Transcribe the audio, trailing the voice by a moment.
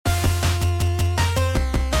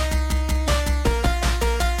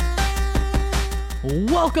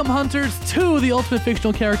Welcome, hunters, to the Ultimate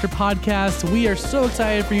Fictional Character Podcast. We are so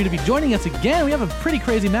excited for you to be joining us again. We have a pretty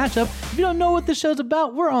crazy matchup. If you don't know what this show's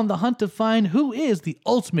about, we're on the hunt to find who is the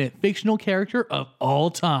ultimate fictional character of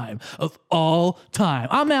all time. I'm Al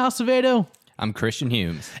Acevedo. I'm Christian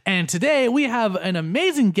Humes. And today we have an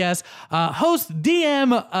amazing guest, host,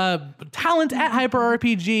 DM, talent at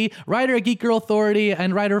HyperRPG, writer at Geek Girl Authority,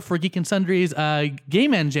 and writer for Geek and Sundry's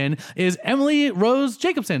Game Engine is Emily Rose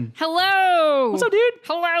Jacobson. Hello. What's up, dude?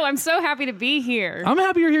 Hello. I'm so happy to be here. I'm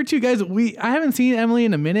happy you're here too, guys. I haven't seen Emily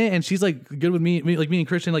in a minute, and she's like good with me and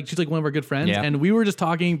Christian. Like she's like one of our good friends, yeah. And we were just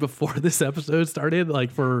talking before this episode started,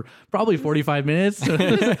 like for probably 45 minutes.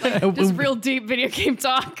 Just real deep video game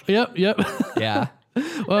talk. Yep. Yeah.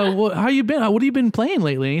 Well, how you been? What have you been playing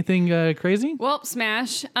lately? Anything crazy? Well,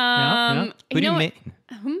 Smash. Yeah. Who do you main?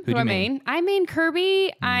 Who do I main? I main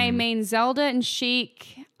Kirby. I main Zelda and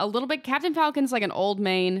Sheik. A little bit. Captain Falcon's like an old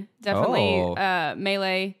main. Definitely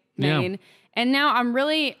melee main. Yeah. And now I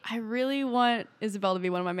really want Isabelle to be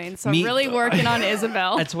one of my mains. So I'm really working on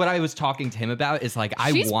Isabelle. That's what I was talking to him about. Is like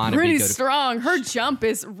She's I want to be pretty good. strong. Her jump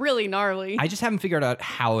is really gnarly. I just haven't figured out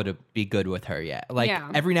how to be good with her yet. Like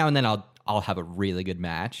every now and then I'll have a really good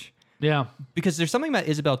match. Yeah. Because there's something about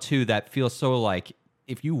Isabelle too that feels so like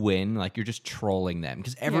if you win, like you're just trolling them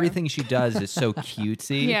because everything she does is so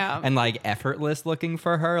cutesy and like effortless looking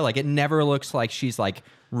for her. Like it never looks like she's like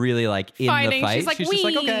really like in fighting. the fight. She's like, just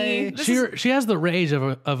like okay. She has the rage of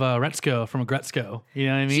a Retsko from a Gretzko. You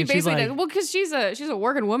know what I mean? She basically like, does. Well, because she's a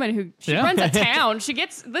working woman who runs a town.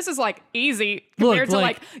 This is like easy compared to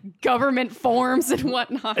like government forms and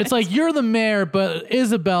whatnot. It's like you're the mayor, but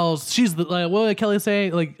Isabelle's she's the like, what did Kelly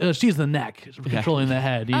say? Like she's the neck controlling the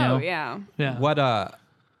head. You know? Yeah. What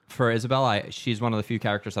for Isabelle, she's one of the few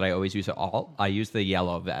characters that I always use at alt. I use the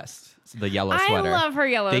yellow vest, the yellow sweater. I love her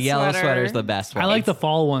yellow sweater. The yellow sweater is the best one. I like the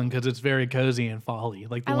fall one because it's very cozy and fall-y.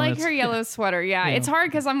 Like I like her yellow sweater. Yeah, it's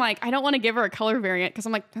hard because I'm like I don't want to give her a color variant because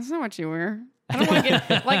I'm like that's not what you wear. I don't want to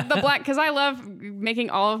get like the black because I love making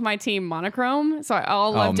all of my team monochrome. So I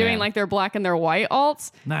love doing like their black and their white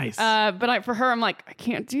alts. Nice. But for her, I'm like, I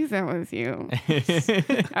can't do that with you.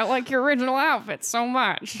 I like your original outfit so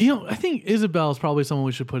much. You know, I think Isabelle's probably someone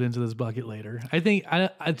we should put into this bucket later. I think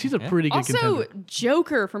she's a pretty good contender.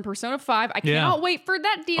 Joker from Persona 5. I cannot wait for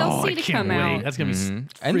that DLC to come out. That's going to be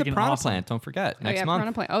and the Piranha awesome. Plant, don't forget. Next month.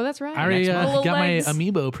 Piranha Plant. Oh, that's right. I already got legs. my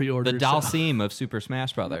amiibo pre-ordered. The Dalsim of Super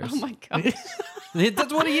Smash Brothers. Oh my god.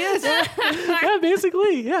 That's what he is. Yeah,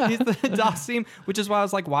 basically, yeah. He's the Dalsim, which is why I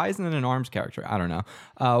was like, why isn't it an ARMS character? I don't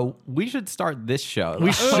know. We should start this show.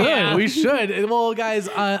 We should. Well, guys,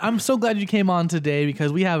 I'm so glad you came on today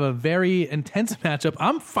because we have a very intense matchup.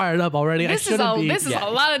 I'm fired up already. This is a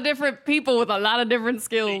lot of different people with a lot of different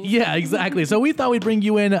skills. Yeah, exactly. So we thought we'd bring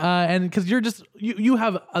you in, and because you're just you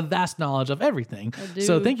have a vast knowledge of everything. I do.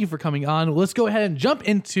 So thank you for coming on. Let's go ahead and jump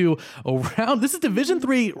into a round. This is Division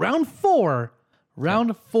 3, Round 4.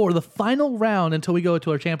 Round 4, the final round until we go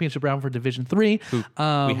to our championship round for Division 3. Who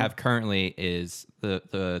we have currently is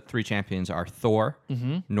the three champions are Thor,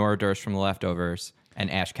 Nora Durst from the Leftovers,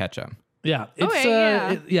 and Ash Ketchum. Yeah,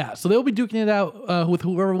 so they'll be duking it out with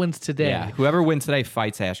whoever wins today. Yeah, whoever wins today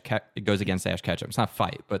fights it goes against Ash Ketchum. It's not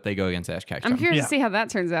fight, but they go against Ash Ketchum. I'm curious to see how that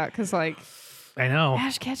turns out because like I know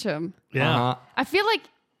Ash Ketchum. Yeah, I feel like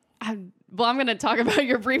I'm going to talk about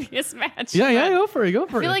your previous match. Yeah, go for it. I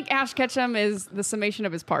feel like Ash Ketchum is the summation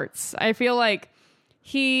of his parts. I feel like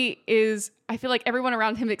everyone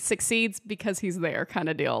around him succeeds because he's there kind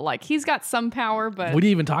of deal. Like he's got some power, but... We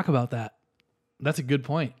didn't even talk about that. That's a good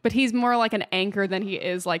point. But he's more like an anchor than he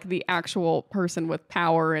is like the actual person with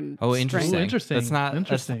power and strength. Interesting. That's not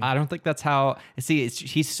interesting. I don't think that's how. See,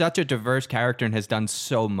 he's such a diverse character and has done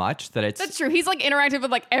so much that it's. That's true. He's like interacted with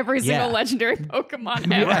like every single legendary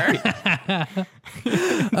Pokemon ever.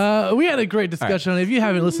 We had a great discussion. If you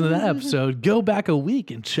haven't listened to that episode, go back a week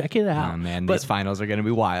and check it out. Oh man, these finals are going to be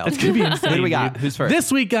wild. It's going to be insane. Who do we got? Who's first?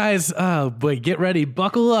 This week, guys. Oh boy, get ready,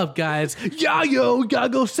 buckle up, guys. We gotta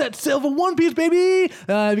go set sail for One Piece, baby.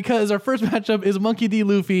 Because our first matchup is Monkey D.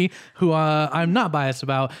 Luffy, who I'm not biased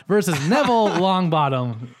about, versus Neville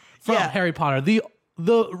Longbottom from Harry Potter, the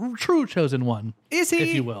true chosen one. Is he?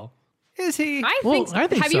 If you will. Is he? I think so.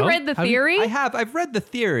 Have you read the theory? I have. I've read the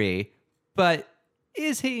theory, but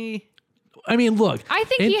is he? I mean, look. I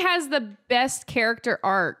think he has the best character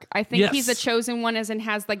arc. I think Yes. he's the chosen one, as in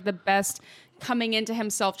has like the best coming into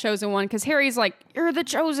himself chosen one. Because Harry's like, you're the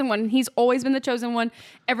chosen one. He's always been the chosen one.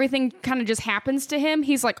 Everything kind of just happens to him.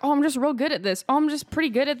 He's like, oh, I'm just real good at this. Oh, I'm just pretty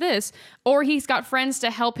good at this. Or he's got friends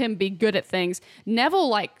to help him be good at things. Neville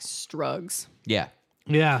like struggles. Yeah.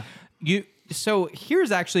 Yeah. So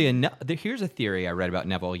here's actually here's a theory I read about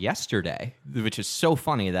Neville yesterday, which is so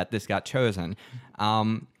funny that this got chosen.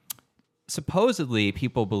 Supposedly,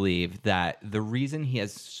 people believe that the reason he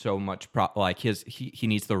has so much he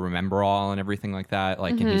needs to remember all and everything like that,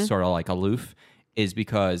 and he's sort of like aloof, is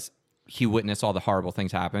because he witnessed all the horrible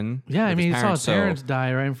things happen. Yeah, I mean, he saw his parents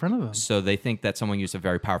die right in front of him. So they think that someone used a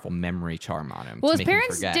very powerful memory charm on him. Well, to his make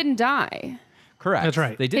parents him forget. didn't die. Correct. That's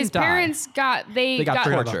right. They didn't His die. parents got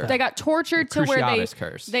tortured. They got tortured to where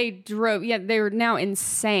curse. they drove. Yeah, they were now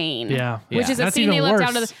insane. Yeah, which is a That's scene they even left worse.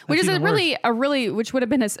 out of the, which That's is even worse. which would have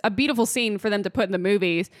been a beautiful scene for them to put in the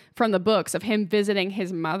movies from the books of him visiting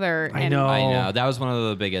his mother. I know. That was one of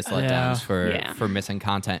the biggest letdowns for missing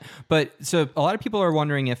content. But so a lot of people are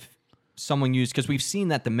wondering if someone used, because we've seen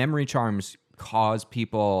that the memory charms cause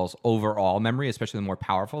people's overall memory, especially the more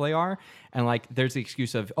powerful they are. And there's the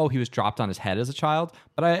excuse of, he was dropped on his head as a child.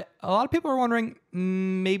 But a lot of people are wondering,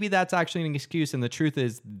 maybe that's actually an excuse. And the truth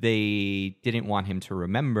is they didn't want him to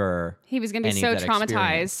remember. He was going to be so traumatized.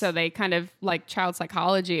 Experience. So they kind of child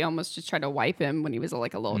psychology almost just tried to wipe him when he was a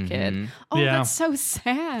little kid. Oh, that's so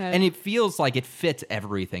sad. And it feels like it fits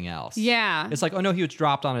everything else. Yeah. It's like, no, he was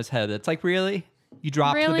dropped on his head. It's like, really? You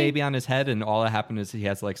dropped the baby on his head and all that happened is he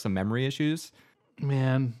has some memory issues?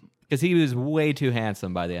 Man. Because he was way too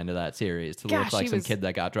handsome by the end of that series to look like some kid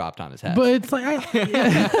that got dropped on his head. But it's like,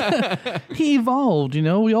 he evolved,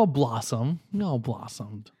 we all blossomed. We all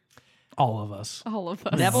blossomed. All of us. All of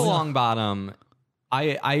us. Neville Longbottom,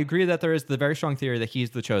 I agree that there is the very strong theory that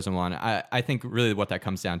he's the chosen one. I think really what that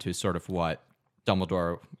comes down to is sort of what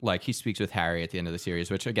Dumbledore, he speaks with Harry at the end of the series,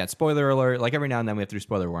 which again, spoiler alert, every now and then we have to do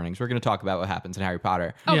spoiler warnings. We're going to talk about what happens in Harry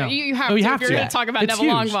Potter. Oh, yeah. you have to. If you're going to talk about Neville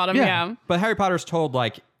Longbottom, yeah. But Harry Potter's told,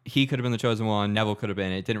 he could have been the chosen one, Neville could have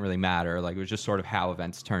been, it didn't really matter. It was just sort of how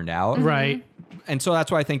events turned out. Right. And so that's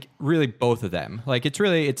why I think really both of them.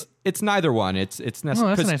 It's neither one. It's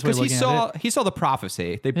necessary. That's a nice way of looking at it. He saw the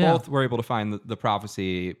prophecy. They both were able to find the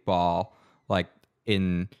prophecy ball,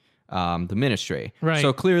 in the Ministry. Right.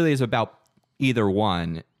 So clearly it's about either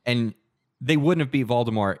one, and they wouldn't have beat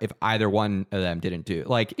Voldemort if either one of them didn't do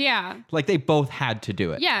it. They both had to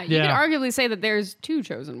do it. Yeah, you could arguably say that there's two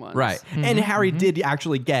chosen ones. Right. Mm-hmm. And Harry did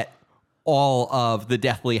actually get all of the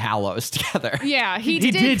Deathly Hallows together. Yeah, he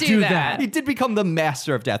did do that. He did become the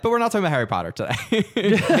master of death, but we're not talking about Harry Potter today.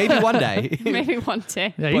 Maybe one day. Maybe one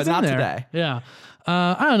day. Yeah, but not today. Yeah.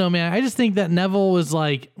 I don't know, man. I just think that Neville was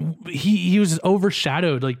he was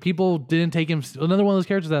overshadowed. People didn't take him. Another one of those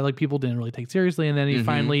characters that people didn't really take seriously, and then he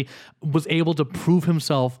finally was able to prove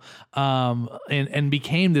himself, and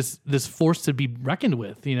became this force to be reckoned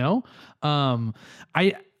with. He's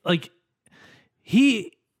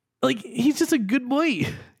just a good boy.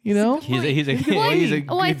 He's a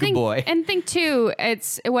good boy. And think too,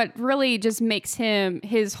 it's what really just makes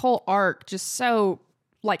his whole arc just so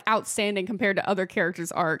outstanding compared to other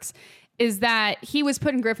characters' arcs is that he was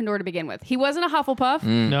put in Gryffindor to begin with. He wasn't a Hufflepuff.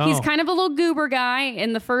 No. He's kind of a little goober guy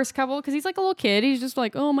in the first couple because he's like a little kid. He's just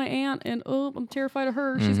oh, my aunt, and I'm terrified of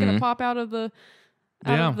her. She's gonna pop out of the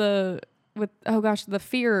the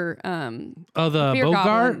fear the fear Bogart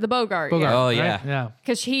goblin, the Bogart. Oh yeah. Right? Yeah.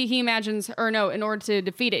 Because he imagines, or no, in order to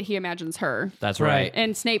defeat it, he imagines her. That's right.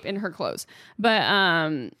 And Snape in her clothes.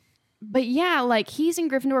 But yeah, he's in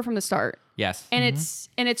Gryffindor from the start. Yes. And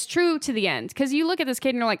it's true to the end. Because you look at this kid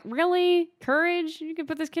and you're like, really? Courage? You could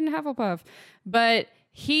put this kid in Hufflepuff. But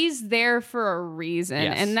he's there for a reason.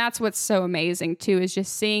 Yes. And that's what's so amazing too, is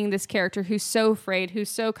just seeing this character who's so afraid, who's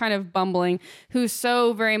so kind of bumbling, who's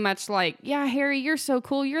so very much yeah, Harry, you're so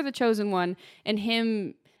cool. You're the chosen one. And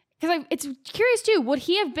him... Because it's curious too, would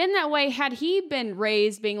he have been that way had he been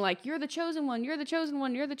raised being you're the chosen one, you're the chosen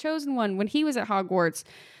one, you're the chosen one when he was at Hogwarts?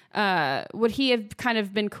 Would he have kind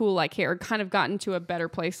of been cool like Harry, or kind of gotten to a better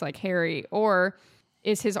place like Harry? Or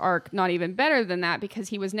is his arc not even better than that because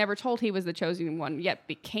he was never told he was the chosen one, yet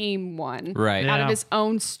became one out of his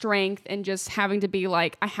own strength and just having to be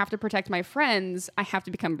I have to protect my friends, I have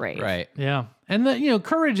to become brave. Right. Yeah. And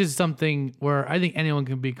courage is something where I think anyone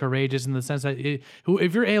can be courageous in the sense that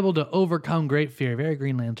if you're able to overcome great fear, very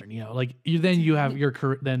Green Lantern, then you have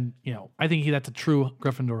your then I think that's a true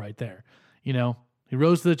Gryffindor right there. He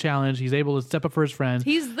rose to the challenge. He's able to step up for his friends.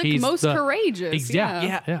 He's the most courageous.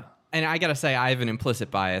 Yeah. And I gotta say, I have an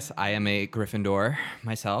implicit bias. I am a Gryffindor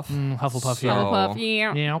myself. Hufflepuff, So-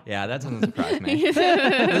 Hufflepuff, yeah. Yeah, that doesn't surprise me.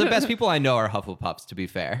 The best people I know are Hufflepuffs, to be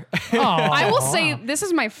fair. I will say this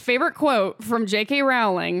is my favorite quote from J.K.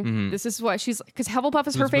 Rowling. This is what she's because Hufflepuff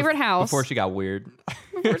is her favorite house. Before she got weird.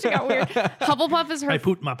 Hufflepuff is her. I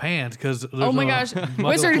pooped my pants because Oh my gosh,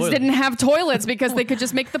 wizards didn't have toilets because they could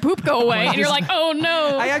just make the poop go away, and you're like, oh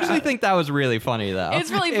no. I actually think that was really funny, though. It's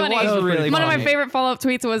really funny. It was really One funny. of my favorite follow-up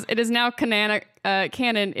tweets was, "It is now canon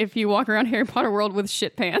if you walk around Harry Potter world with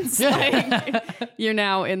shit pants. Like, you're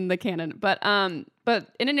now in the canon." But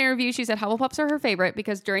in an interview, she said Hufflepuffs are her favorite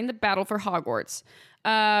because during the battle for Hogwarts,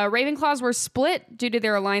 Ravenclaws were split due to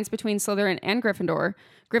their alliance between Slytherin and Gryffindor.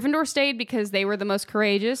 Gryffindor stayed because they were the most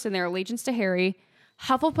courageous in their allegiance to Harry.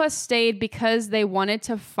 Hufflepuff stayed because they wanted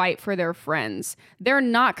to fight for their friends. They're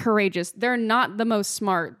not courageous. They're not the most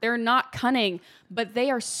smart. They're not cunning, but they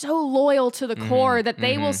are so loyal to the core that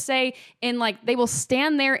they will say they will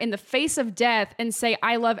stand there in the face of death and say,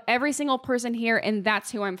 I love every single person here, and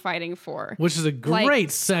that's who I'm fighting for. Which is a great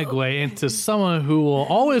segue into someone who will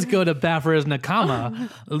always go to bat for his nakama,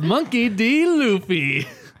 Monkey D. Luffy.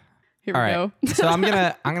 Here All we right. go. So I'm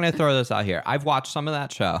gonna throw this out here. I've watched some of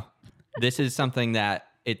that show. This is something that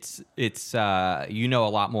it's you know a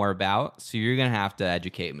lot more about, so you're gonna have to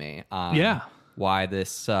educate me on why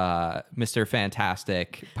this Mr.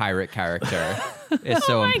 Fantastic pirate character is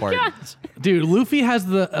so important. Gosh. Dude, Luffy has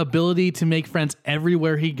the ability to make friends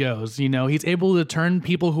everywhere he goes. You know, he's able to turn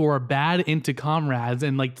people who are bad into comrades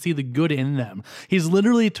and like see the good in them. He's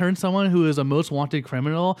literally turned someone who is a most wanted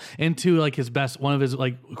criminal into like one of his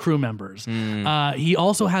like crew members. He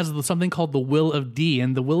also has something called the Will of D,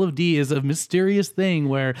 and the Will of D is a mysterious thing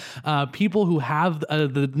where people who have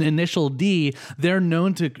the initial D, they're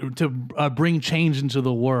known to bring change into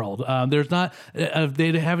the world. There's not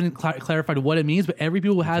they haven't clarified what it means, but every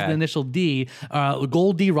people who has the initial D,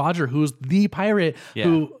 Gold D. Roger, who's the pirate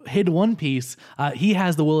who hid One Piece, he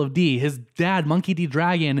has the Will of D. His dad, Monkey D.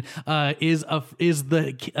 Dragon, is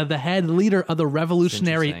the head leader of the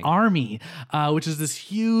Revolutionary Army, which is this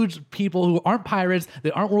huge people who aren't pirates,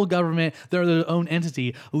 they aren't world government, they're their own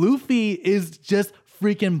entity. Luffy is just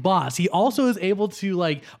freaking boss. He also is able to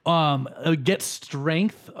like get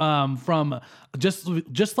strength from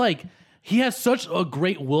just like he has such a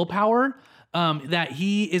great willpower that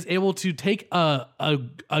he is able to take a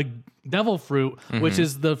devil fruit, which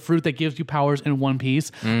is the fruit that gives you powers in One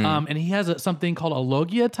Piece, and he has something called a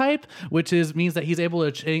Logia type, which means that he's able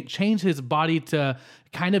to change his body to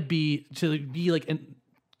kind of be like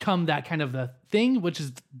come that kind of a thing, which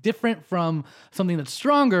is different from something that's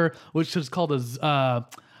stronger, which is called a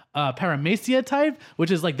Paramecia type,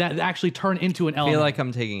 which is like that actually turn into an element. I feel like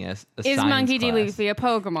I'm taking a Is science Monkey D. class. Luffy a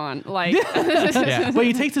Pokemon? Like, But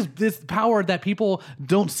he takes this power that people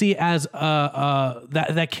don't see as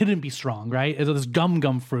that couldn't be strong, right? It's this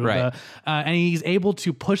gum fruit, right? And he's able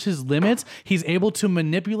to push his limits. He's able to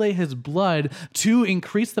manipulate his blood to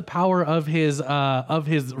increase the power of his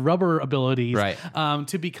rubber abilities, right?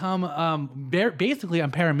 To become basically a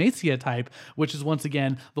Paramecia type, which is once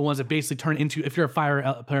again the ones that basically turn into, if you're a fire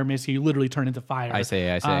Paramecia, you literally turn into fire. I see.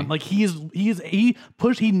 Like he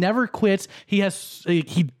never quits. He just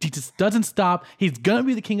doesn't stop. He's gonna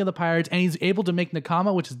be the king of the pirates, and he's able to make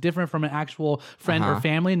Nakama, which is different from an actual friend or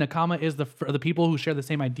family. Nakama is the people who share the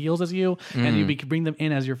same ideals as you, and you can bring them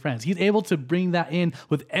in as your friends. He's able to bring that in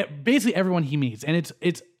with basically everyone he meets, and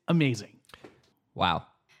it's amazing. Wow.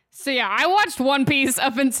 So yeah, I watched One Piece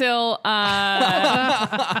up until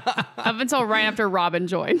right after Robin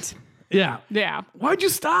joined. Yeah. Why'd you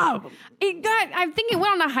stop? I think it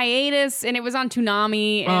went on a hiatus, and it was on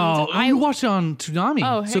Toonami. And you watched it on Toonami.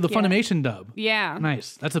 Oh, so the heck yeah. Funimation dub. Yeah,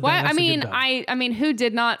 Nice. That's a well, bad. I mean, who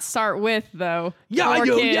did not start with though?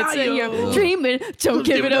 Yayo. Dreaming, don't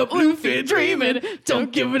give it up, Luffy. Dreaming,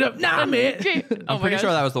 don't give it up, Nami. I'm pretty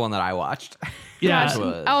sure that was the one that I watched. Yeah,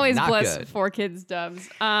 Was always not bless good. 4Kids dubs.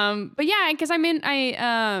 But yeah, because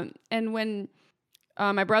and when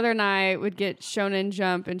my brother and I would get Shonen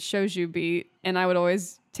Jump and Shoujo Beat, and I would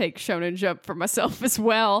always take Shonen Jump for myself as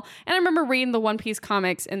well. And I remember reading the One Piece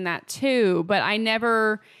comics in that too, but I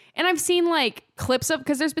never. And I've seen like clips of,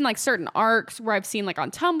 because there's been like certain arcs where I've seen like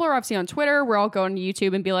on Tumblr, I've seen on Twitter, where I'll go on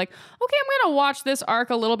YouTube and be like, okay, I'm going to watch this arc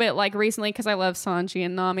a little bit, like recently, because I love Sanji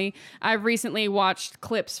and Nami. I've recently watched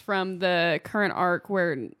clips from the current arc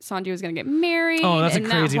where Sanji was going to get married. Oh, that's a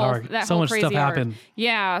crazy arc. So much stuff happened.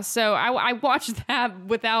 Yeah, so I watched that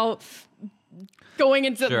without going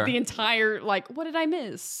into the entire, like, what did I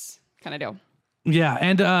miss kind of deal. Yeah,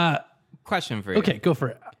 and Question for you. okay, go for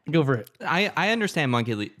it. I understand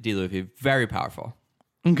Monkey D. Luffy, very powerful.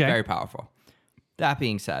 Okay. Very powerful. That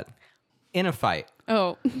being said, in a fight.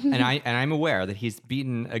 Oh. and I'm aware that he's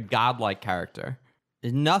beaten a godlike character.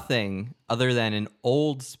 Nothing other than an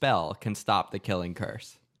old spell can stop the killing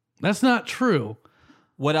curse. That's not true.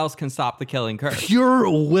 What else can stop the killing curse? Pure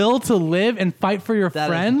will to live and fight for your That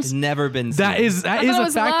friends. has never been seen. That is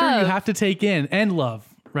a factor love. you have to take in, and love,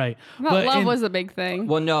 right? But love was a big thing.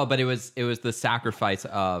 Well, no, but it was the sacrifice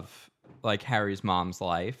of like Harry's mom's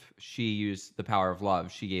life. She used the power of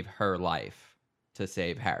love. She gave her life to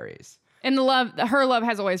save Harry's. And her love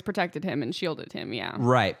has always protected him and shielded him, yeah.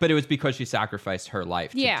 Right, but it was because she sacrificed her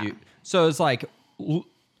life to do. So it's like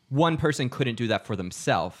one person couldn't do that for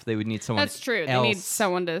themselves. They would need someone. That's true. Else. They need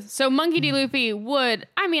someone to. So Monkey D. Luffy would.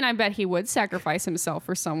 I mean, I bet he would sacrifice himself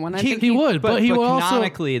for someone. I think he would, but he would also.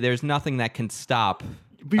 Canonically, there's nothing that can stop.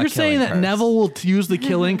 But you're saying that Neville will use the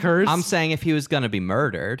killing curse? I'm saying if he was going to be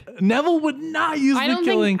murdered, Neville would not use the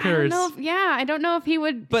killing curse. I don't know if he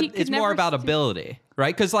would. But it's more about ability,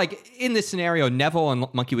 right? Because like in this scenario, Neville and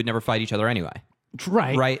Monkey would never fight each other anyway.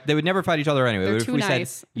 Right. Right. They would never fight each other anyway. They're if too we nice.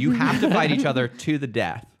 said you have to fight each other to the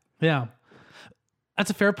death. Yeah.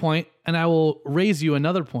 That's a fair point, and I will raise you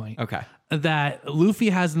another point. Okay. That Luffy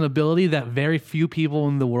has an ability that very few people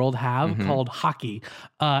in the world have called Haki.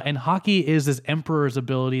 And Haki is this emperor's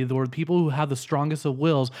ability where people who have the strongest of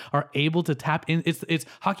wills are able to tap in. It's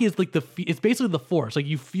Haki is like it's basically the force. Like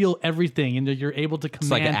you feel everything and you're able to command.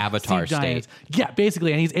 It's like an avatar sea giants. state. Yeah,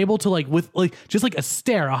 basically. And he's able to like with like just like a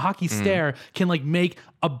stare, a Haki stare can like make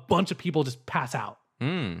a bunch of people just pass out.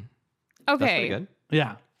 Okay. That's pretty good.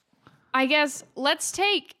 Yeah. I guess let's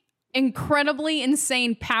take incredibly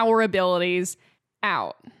insane power abilities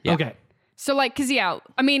out. Yeah. Okay. So like, cause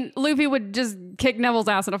I mean, Luffy would just kick Neville's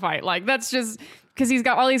ass in a fight. Like that's just because he's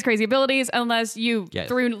got all these crazy abilities. Unless you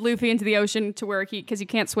threw Luffy into the ocean to where because you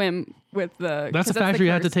can't swim with the. That's a factor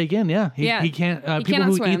you have to take in. Yeah. He can't. People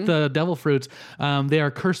who swim. eat the devil fruits, they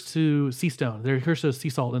are cursed to sea stone. They're cursed to sea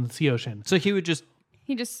salt in the sea ocean. So he would just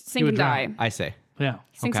sink and die. I say. Yeah.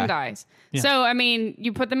 Sinks and dies. Yeah. So, I mean,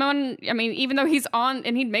 you put them on, I mean, even though he's on,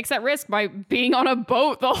 and he makes that risk by being on a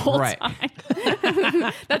boat the whole time.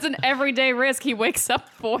 That's an everyday risk he wakes up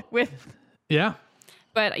with. Yeah.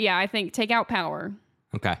 But yeah, I think take out power.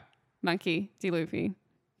 Okay. Monkey, D. Luffy,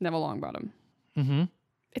 Neville Longbottom. Mm-hmm.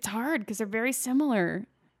 It's hard because they're very similar.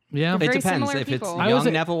 Yeah. It very depends. similar If people. it's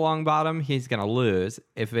young Neville Longbottom, he's going to lose.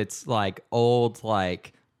 If it's like old,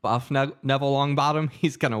 like buff Neville Longbottom,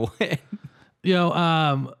 he's going to win.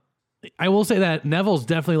 I will say that Neville's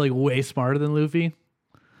definitely like way smarter than Luffy.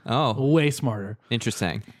 Oh. Way smarter.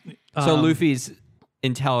 Interesting. So Luffy's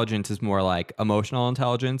intelligence is more like emotional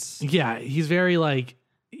intelligence? Yeah, he's very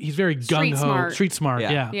gung-ho. Street smart,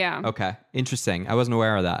 yeah. Yeah. Okay. Interesting. I wasn't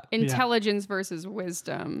aware of that. Intelligence versus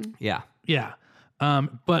wisdom. Yeah. Yeah.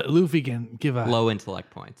 But Luffy can give a... Low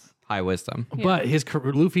intellect points. High wisdom. But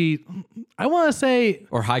Luffy, I want to say...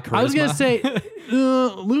 Or high charisma. I was going to say,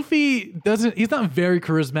 Luffy doesn't... He's not very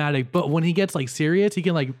charismatic, but when he gets like serious, he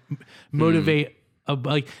can like motivate...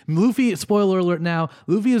 Like Luffy, spoiler alert now,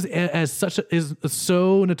 Luffy is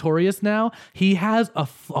so notorious now. He has a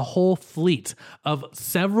whole fleet of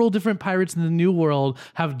several different pirates in the New World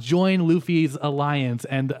have joined Luffy's alliance,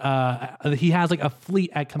 and he has like a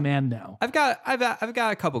fleet at command now. I've got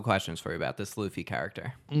a couple questions for you about this Luffy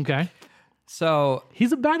character. Okay. So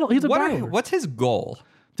he's a battler. What's his goal?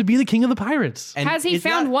 To be the king of the pirates. And has he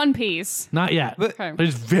found One Piece? Not yet, but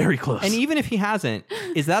he's very close. And even if he hasn't,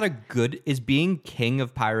 is being king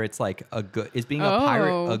of pirates like a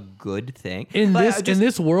pirate a good thing? In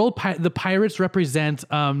this world, the pirates represent it's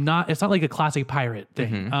not like a classic pirate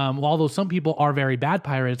thing. Although some people are very bad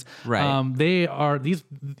pirates, right? They are these.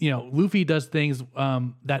 Luffy does things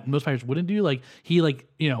that most pirates wouldn't do. Like he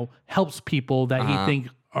helps people that he think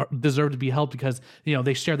deserve to be helped because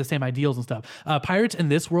they share the same ideals and stuff. Pirates in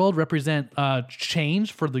this world represent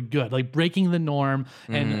change for the good, like breaking the norm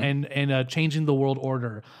and changing the world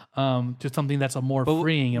order to something that's a more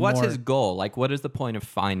freeing. And what's his goal? Like, what is the point of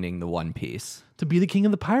finding the One Piece? To be the king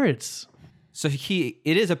of the pirates. So it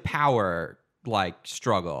is a power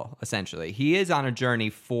struggle. Essentially, he is on a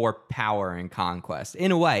journey for power and conquest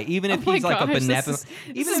in a way. Even if he's like a benevolent,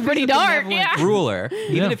 this is pretty dark, ruler.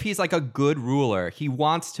 Even if he's like a good ruler, he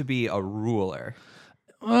wants to be a ruler.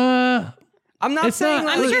 I'm not saying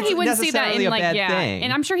I'm sure he wouldn't see that in thing.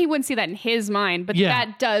 and I'm sure he wouldn't see that in his mind, but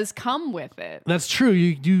that does come with it. That's true.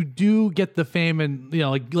 You do get the fame, and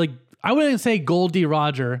like I wouldn't say Goldie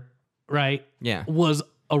Roger, right? Yeah, was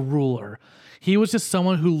a ruler. He was just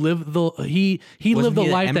someone who lived he lived the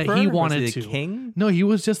life that he wanted was he to. King? No, he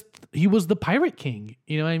was the pirate king.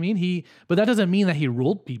 You know what I mean? But that doesn't mean that he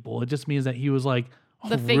ruled people. It just means that he was like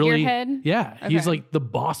the figurehead. He's like the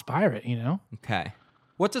boss pirate. Okay.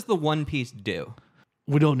 What does the One Piece do?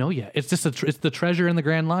 We don't know yet. It's just it's the treasure in the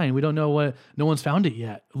Grand Line. We don't know what. No one's found it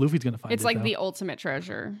yet. Luffy's gonna find it. It's like though. the ultimate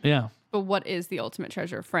treasure. Yeah. But what is the ultimate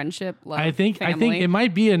treasure? Friendship, love, I think family? it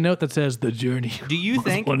might be a note that says the journey. Do you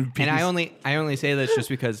think? One Piece. And I only say this just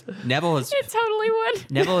because Neville has It totally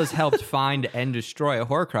would. Neville has helped find and destroy a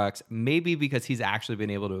Horcrux. Maybe because he's actually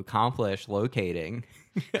been able to accomplish locating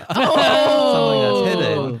something that's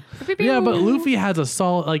hidden. Yeah, but Luffy has a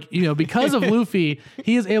solid because of Luffy,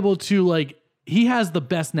 he is able to he has the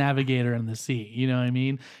best navigator in the sea. You know what I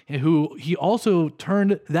mean? Who he also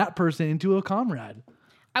turned that person into a comrade.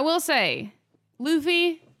 I will say,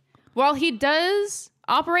 Luffy, while he does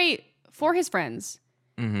operate for his friends,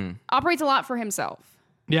 operates a lot for himself.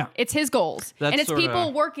 Yeah. It's his goals. That's and it's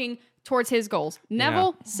people working towards his goals.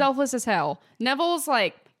 Neville, selfless as hell. Neville's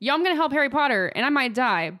like, yo, I'm going to help Harry Potter and I might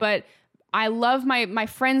die, but I love my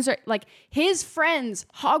friends. Are like his friends.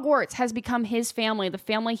 Hogwarts has become his family, the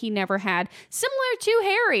family he never had. Similar to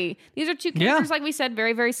Harry. These are two characters, like we said,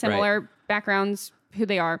 very, very similar backgrounds, who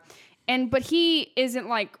they are. But he isn't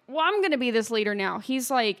like, well, I'm going to be this leader now.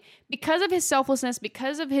 He's like, because of his selflessness,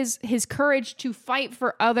 because of his courage to fight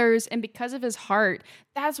for others, and because of his heart,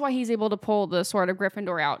 that's why he's able to pull the sword of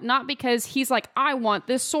Gryffindor out. Not because he's like, I want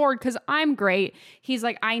this sword because I'm great. He's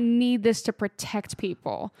like, I need this to protect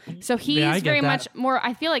people. So he's very much more,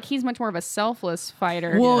 I feel like he's much more of a selfless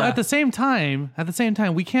fighter. Well, at the same time,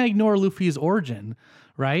 we can't ignore Luffy's origin.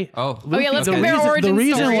 Right? Let's compare origin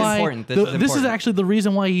stories. This is actually the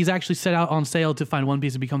reason why he's actually set out on sail to find One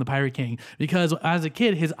Piece and become the Pirate King. Because as a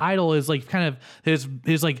kid, his idol is like kind of his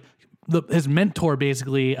mentor,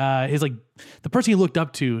 basically. Is like the person he looked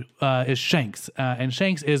up to is Shanks, and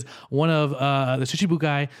Shanks is one of the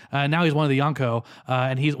Shichibukai. Now he's one of the Yonko,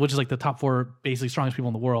 and which is like the top 4 basically strongest people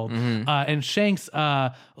in the world. And Shanks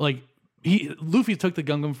Luffy took the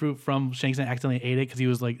Gungam fruit from Shanks and accidentally ate it because he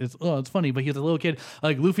was like, it's funny, but he was a little kid.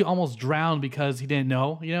 Like Luffy almost drowned because he didn't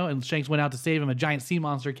know, and Shanks went out to save him. A giant sea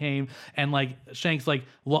monster came and Shanks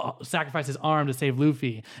sacrificed his arm to save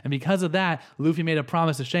Luffy. And because of that, Luffy made a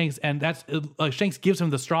promise to Shanks, and that's Shanks gives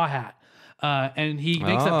him the straw hat. And he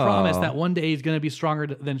makes that promise that one day he's going to be stronger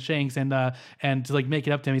than Shanks, and to make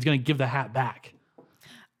it up to him, he's going to give the hat back.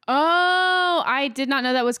 Oh, I did not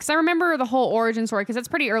know that was because I remember the whole origin story because that's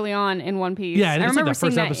pretty early on in One Piece. Yeah, I remember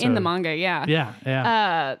seeing that in the manga. Yeah,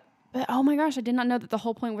 yeah. But oh my gosh, I did not know that the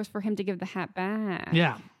whole point was for him to give the hat back.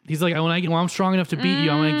 Yeah, he's like, when I'm strong enough to beat you,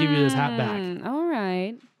 I'm going to give you this hat back. All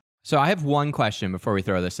right. So I have one question before we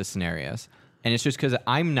throw this to scenarios, and it's just because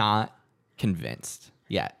I'm not convinced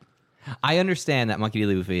yet. I understand that Monkey D.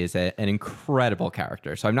 Luffy is an incredible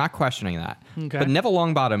character, so I'm not questioning that. Okay. But Neville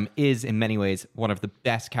Longbottom is, in many ways, one of the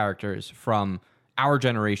best characters from our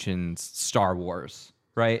generation's Star Wars,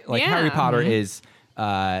 right? Harry Potter is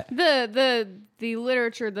the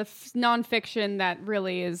literature, the nonfiction that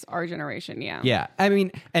really is our generation. Yeah. Yeah. I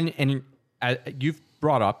mean, and you've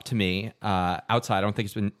brought up to me outside, I don't think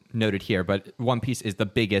it's been noted here, but One Piece is the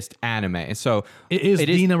biggest anime. So it is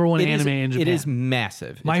the number one anime in Japan. It is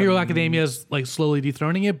massive. My Hero Academia is slowly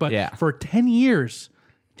dethroning it, but for 10 years,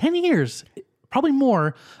 probably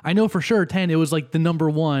more, I know for sure 10, it was the number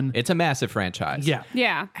one. It's a massive franchise. Yeah.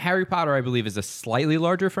 Yeah. Harry Potter, I believe, is a slightly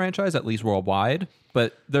larger franchise, at least worldwide,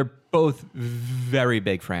 but they're both very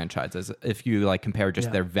big franchises if you compare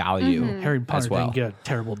just their value. Harry Potter didn't get a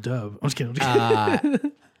terrible dub. I'm just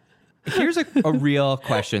kidding. Here's a real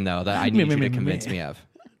question, though, that I need you to convince me of.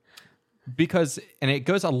 Because, and it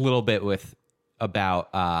goes a little bit about,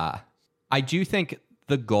 I do think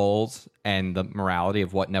the goals and the morality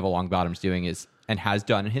of what Neville Longbottom's doing is, and has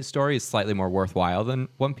done in his story, is slightly more worthwhile than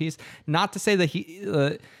One Piece. Not to say that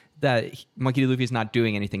Monkey D. Luffy is not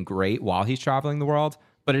doing anything great while he's traveling the world,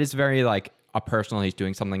 but it is very a personal, he's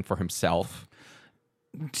doing something for himself.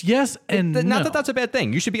 Yes, and not that that's a bad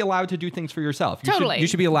thing. You should be allowed to do things for yourself. Totally. You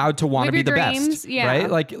should be allowed to want to be the best. Yeah.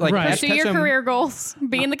 Right? Pursue your career goals.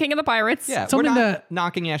 Being the king of the pirates. Yeah. Something we're not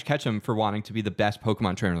knocking Ash Ketchum for wanting to be the best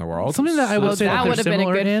Pokemon trainer in the world. Something that I would say that would have been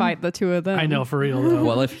a good in, fight, the two of them. I know, for real though.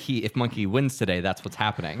 Well, if Monkey wins today, that's what's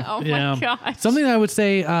happening. Oh my gosh. Something that I would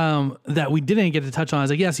say that we didn't get to touch on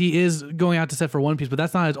is yes, he is going out to set for One Piece, but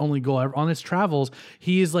that's not his only goal. On his travels,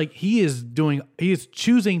 he is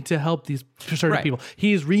choosing to help these certain people.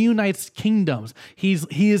 He reunites kingdoms. He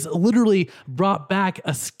is literally brought back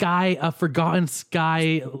a forgotten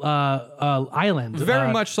sky island.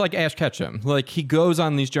 Very much like Ash Ketchum. He goes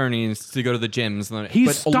on these journeys to go to the gyms,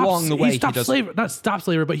 but along the way he does slavery. Not stop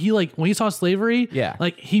slavery, but when he saw slavery,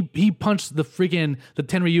 he punched the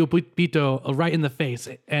Tenryu Bito right in the face,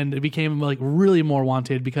 and it became really more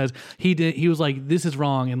wanted because he was like, this is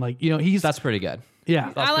wrong, and that's pretty good.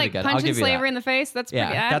 Yeah. That's I like pretty good. I'll punching give you slavery that. in the face. That's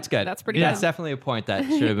pretty. That's good. That's pretty. That's good. definitely a point that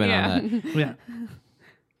should have been on that. Yeah.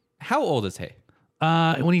 How old is he?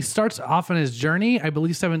 When he starts off on his journey, I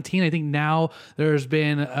believe 17. I think now there's a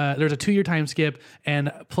 2-year time skip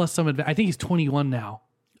and plus some. I think he's 21 now.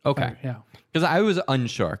 Okay. Yeah. Because I was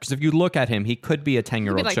unsure. Because if you look at him, he could be a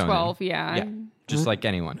 10-year-old Maybe like shonen. 12. Yeah. Just like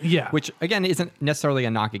anyone. Yeah. Which again isn't necessarily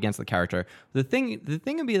a knock against the character. The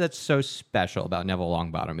thing of me that's so special about Neville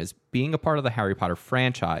Longbottom is being a part of the Harry Potter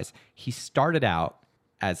franchise. He started out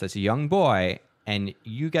as this young boy, and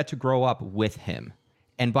you get to grow up with him.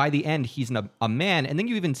 And by the end, he's a man. And then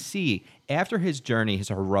you even see after his journey, his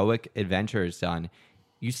heroic adventure is done.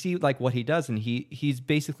 You see like what he does, and he's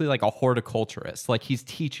basically like a horticulturist. Like he's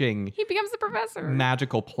teaching. He becomes the professor.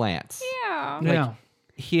 Magical plants. Yeah. Yeah.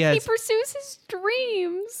 He pursues his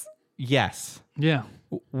dreams. Yes. Yeah.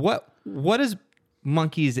 What is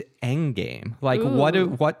Monkey's end game? Like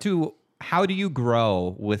how do you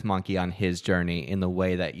grow with Monkey on his journey in the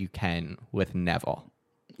way that you can with Neville?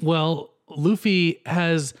 Well, Luffy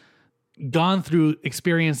has gone through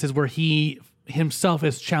experiences where he himself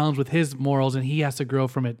is challenged with his morals and he has to grow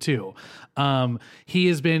from it too. He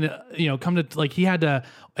has been, he had to,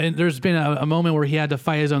 and there's been a moment where he had to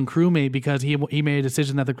fight his own crewmate because he made a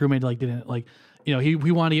decision that the crewmate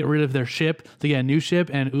he wanted to get rid of their ship to get a new ship,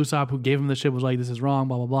 and Usopp, who gave him the ship, was like, this is wrong,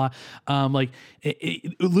 blah, blah, blah.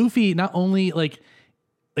 Luffy not only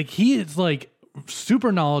he is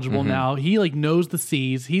super knowledgeable now. He knows the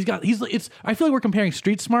seas. I feel like we're comparing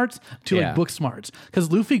street smarts to book smarts, because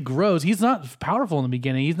Luffy grows. He's not powerful in the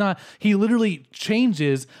beginning. He literally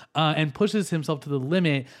changes and pushes himself to the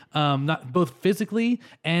limit, not both physically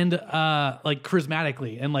and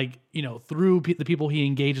charismatically, and through the people he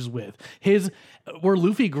engages with. Where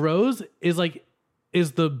Luffy grows is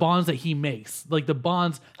the bonds that he makes. The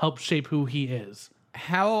bonds help shape who he is.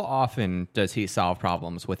 How often does he solve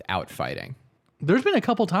problems without fighting? There's been a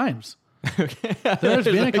couple times. There's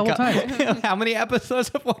been a couple times. How many episodes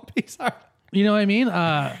of One Piece are? You know what I mean?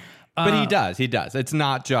 But he does. It's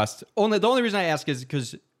not just the only reason I ask is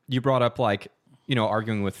because you brought up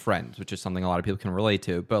arguing with friends, which is something a lot of people can relate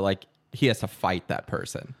to. But he has to fight that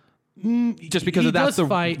person just because that's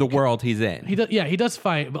the world he's in. He does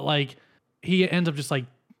fight, but he ends up just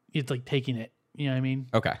it's taking it. You know what I mean?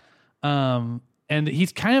 Okay. And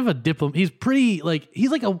he's kind of a diplomat. He's pretty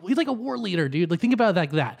he's like a war leader, dude. Hethink about it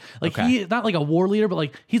like that. He's not like a war leader, but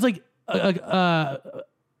he's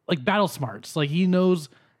battle smarts. He knows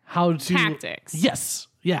how to tactics. Yes.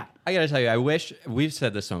 Yeah. I gotta tell you, I wish we've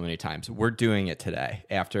said this so many times. We're doing it today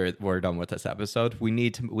after we're done with this episode.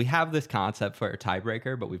 We have this concept for a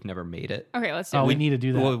tiebreaker, but we've never made it. Okay, let's do it. We need to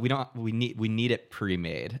do that. Well, we need it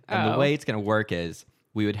pre-made. And the way it's gonna work is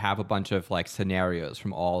we would have a bunch of scenarios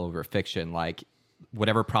from all over fiction,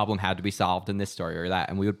 whatever problem had to be solved in this story or that,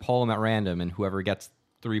 and we would pull them at random, and whoever gets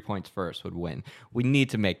 3 points first would win. We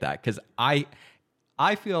need to make that, because I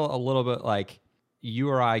feel a little bit like you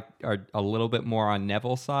or I are a little bit more on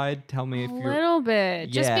Neville's side. Tell me if you're... A little bit.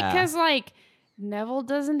 Yeah. Just because, Neville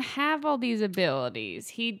doesn't have all these abilities.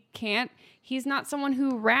 He's not someone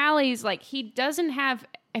who rallies. He doesn't have...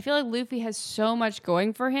 I feel like Luffy has so much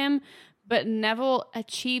going for him, but Neville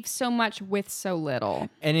achieves so much with so little.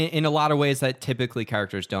 And in a lot of ways that typically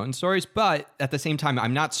characters don't in stories, but at the same time,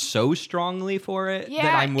 I'm not so strongly for it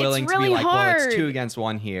that I'm willing to be like, hard. well, it's 2 against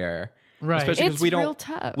 1 here. Right. Especially because real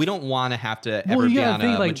tough. We don't want to have to ever be on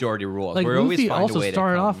a majority rule. We're always Luffy find also a way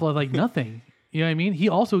started to off with nothing. You know what I mean? He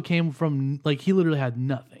also came from he literally had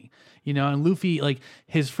nothing. And Luffy,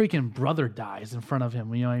 his freaking brother dies in front of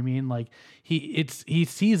him. You know what I mean? He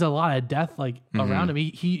sees a lot of death around him.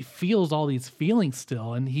 He feels all these feelings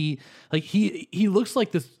still, and he looks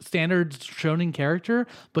like this standard shonen character,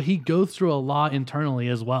 but he goes through a lot internally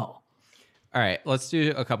as well. All right, let's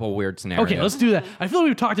do a couple weird scenarios. Okay, let's do that. I feel like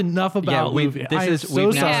we've talked enough about Luffy.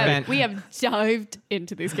 We have dived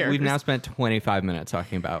into these characters. We've now spent 25 minutes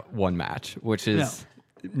talking about one match, which is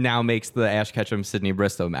now makes the Ash Ketchum Sydney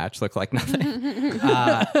Bristow match look like nothing.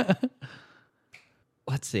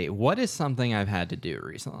 Let's see. What is something I've had to do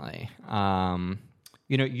recently?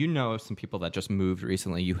 You know some people that just moved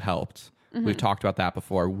recently. You helped. Mm-hmm. We've talked about that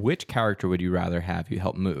before. Which character would you rather have you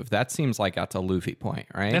help move? That seems like that's a Luffy point,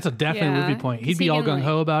 right? That's a definite Luffy point. He'd be all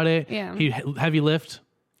gung-ho about it. Yeah. He'd heavy lift.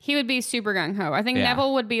 He would be super gung-ho. I think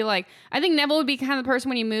Neville would be kind of the person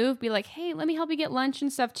when you move, be like, hey, let me help you get lunch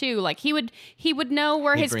and stuff too. He would know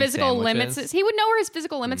where his physical limits is. He would know where his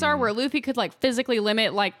physical limits are, where Luffy could physically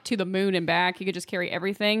limit to the moon and back. He could just carry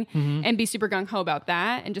everything and be super gung-ho about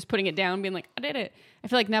that and just putting it down, being like, I did it. I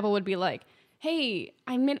feel like Neville would be like, hey,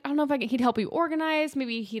 I don't know if he'd help you organize.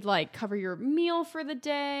 Maybe he'd like cover your meal for the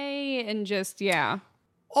day and just, yeah.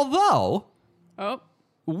 Although,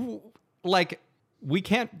 like, we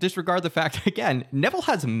can't disregard the fact, again, Neville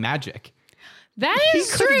has magic. That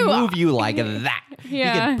is true. He could move you like that.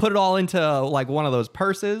 Yeah. He could put it all into like one of those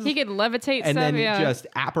purses. He could levitate and stuff, then just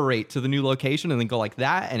apparate to the new location and then go like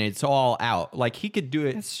that, and it's all out. Like he could do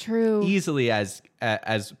it. That's true. Easily as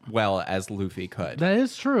well as Luffy could. That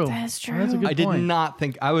is true. That's true. That's a good I point. did not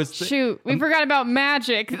think I was. Shoot, we forgot about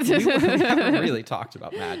magic. We haven't really talked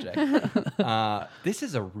about magic. This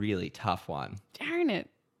is a really tough one. Darn it.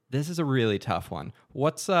 This is a really tough one.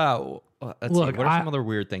 Let's see. What are some other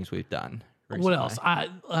weird things we've done recently? What else? I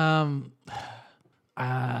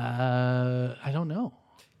don't know.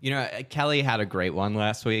 You know, Kelly had a great one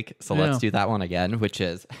last week, so let's do that one again, which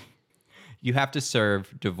is you have to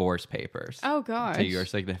serve divorce papers to your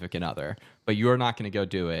significant other, but you're not going to go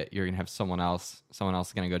do it. You're going to have someone else is going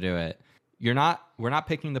to go do it. We're not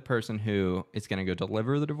picking the person who is going to go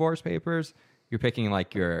deliver the divorce papers. You're picking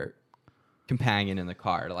like your companion in the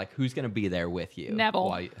car, like who's going to be there with you.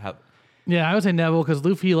 Neville. Yeah, I would say Neville because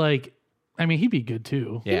Luffy, like, I mean, he'd be good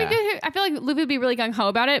too. Yeah. He'd be good. I feel like Luffy would be really gung ho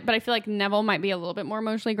about it, but I feel like Neville might be a little bit more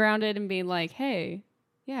emotionally grounded and being like, hey,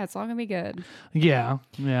 yeah, it's all going to be good. Yeah.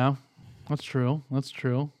 That's true.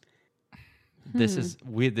 This is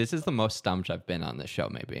the most stumped I've been on this show,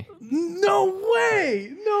 maybe. No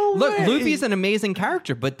way. Look, Luffy's an amazing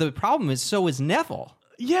character, but the problem is so is Neville.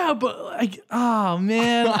 Yeah, but like, oh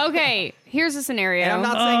man. Okay, here's a scenario. And I'm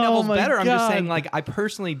not saying Neville's better. God. I'm just saying, like, I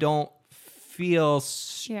personally don't feel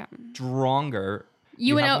stronger.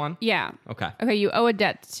 You have one? Yeah. Okay, you owe a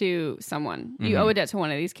debt to someone. You owe a debt to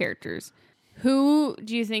one of these characters. Who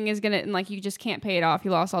do you think is going to, and like, you just can't pay it off.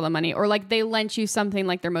 You lost all the money. Or like they lent you something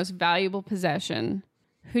like their most valuable possession.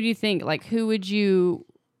 Who do you think, like, who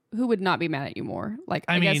would not be mad at you more? Like,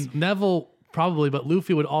 I mean, guess, Neville probably, but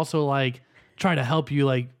Luffy would also like try to help you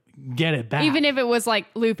like get it back. even if it was like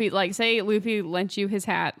Luffy, like say Luffy lent you his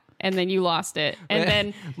hat and then you lost it. And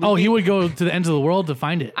then he would go to the ends of the world to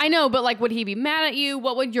find it. I know, but like, would he be mad at you?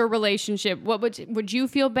 What would your relationship, would you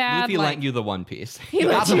feel bad? Luffy like, lent you the One Piece. He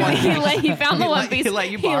found the One Piece. He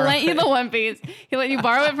let you borrow lent you the One Piece. He let you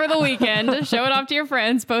borrow it for the weekend, show it off to your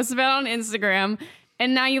friends, post about it on Instagram,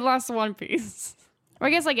 and now you lost the One Piece. Or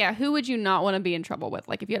I guess, like, yeah, who would you not want to be in trouble with?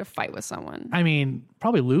 Like, if you had to fight with someone. I mean,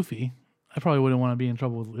 probably Luffy. I probably wouldn't want to be in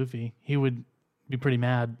trouble with Luffy. He would be pretty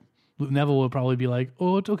mad. Neville would probably be like,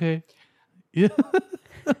 oh, it's okay. Yeah.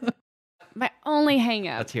 My only hang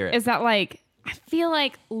up is that, like, I feel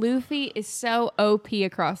like Luffy is so OP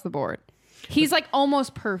across the board. He's like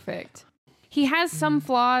almost perfect. He has some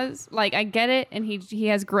flaws, like, I get it, and he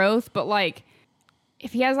has growth, but like,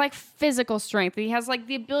 if he has like physical strength, he has like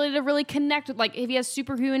the ability to really connect with, like, if he has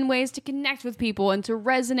superhuman ways to connect with people and to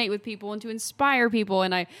resonate with people and to inspire people.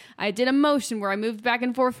 And I did a motion where I moved back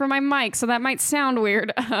and forth from my mic, so that might sound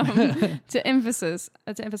weird to emphasize.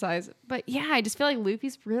 But yeah, I just feel like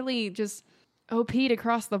Luffy's really just OP'd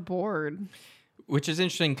across the board. Which is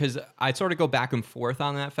interesting because I sort of go back and forth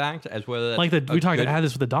on that fact as whether like I had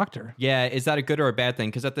this with the Doctor. Yeah, is that a good or a bad thing?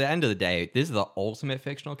 Because at the end of the day, this is the ultimate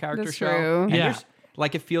fictional character That's show. True. And yeah.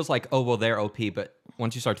 Like, it feels like, oh, well, they're OP, but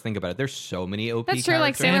once you start to think about it, there's so many OP That's true. characters.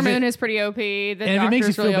 Like, Sailor Moon is pretty OP. And if it makes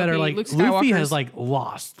you feel really better, OP. like, Luffy has, like,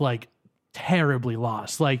 lost, like, terribly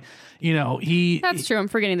lost. Like, you know, That's true. I'm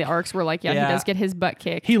forgetting the arcs where, like, he does get his butt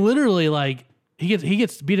kicked. He literally, like, he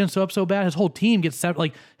gets beaten up so bad, his whole team gets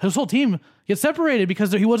separated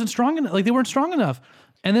because he wasn't strong enough. Like, they weren't strong enough.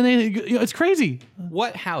 And then it's crazy.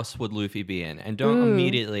 What house would Luffy be in? And don't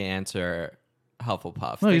immediately answer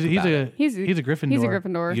Hufflepuff. No, he's a Gryffindor. He's a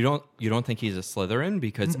Gryffindor. You don't think he's a Slytherin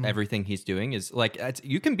because everything he's doing is like,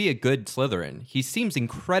 you can be a good Slytherin. He seems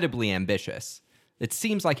incredibly ambitious. It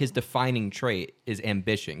seems like his defining trait is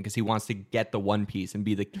ambition because he wants to get the One Piece and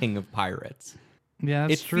be the king of pirates. Yeah,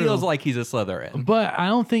 that's true. It feels like he's a Slytherin. But I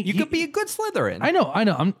don't think you could be a good Slytherin. I know.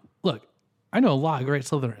 I know a lot of great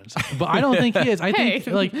Slytherins, but I don't think he is. I think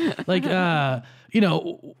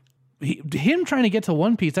him trying to get to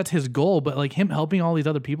One Piece, that's his goal. But like him helping all these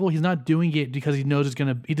other people, he's not doing it because he knows he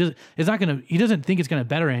doesn't think it's gonna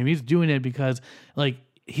better him. He's doing it because like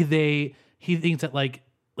he thinks that like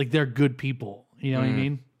they're good people. You know what I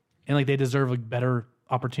mean? And like they deserve a better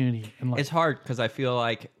opportunity in life. It's hard because I feel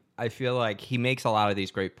like he makes a lot of these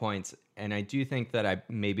great points, and I do think that I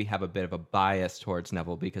maybe have a bit of a bias towards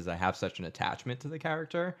Neville because I have such an attachment to the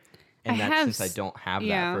character, and since I don't have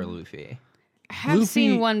that for Luffy. I have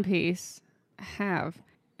seen One Piece. I have.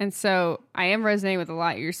 And so I am resonating with a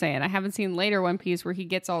lot you're saying. I haven't seen later One Piece where he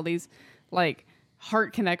gets all these like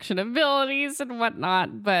heart connection abilities and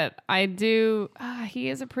whatnot. But I do, he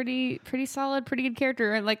is a pretty solid, pretty good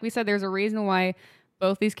character. And like we said, there's a reason why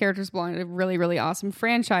both these characters belong to really, really awesome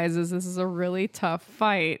franchises. This is a really tough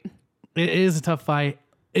fight. It is a tough fight.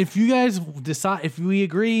 If you guys decide, if we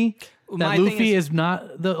agree that Luffy is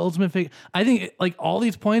not the ultimate I think like all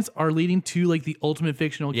these points are leading to like the ultimate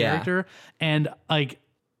fictional character. And like,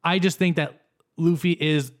 I just think that Luffy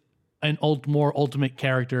is an more ultimate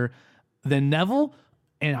character than Neville.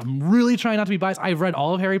 And I'm really trying not to be biased. I've read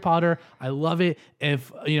all of Harry Potter. I love it.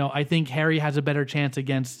 If, I think Harry has a better chance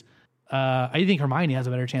against, I think Hermione has a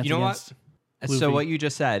better chance against Luffy. So what you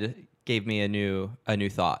just said gave me a new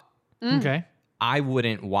thought. Okay. I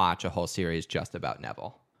wouldn't watch a whole series just about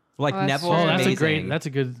Neville. Like Neville, that's a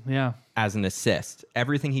good, yeah. As an assist,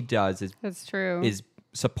 everything he does that's true. Is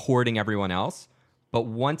supporting everyone else. But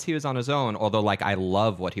once he was on his own, although like I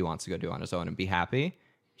love what he wants to go do on his own and be happy,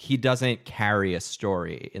 he doesn't carry a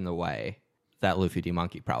story in the way that Luffy D.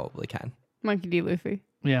 Monkey probably can. Monkey D. Luffy.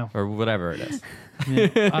 Yeah, or whatever it is.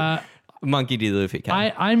 Yeah. Monkey D. Luffy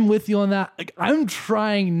can. I'm with you on that. Like, I'm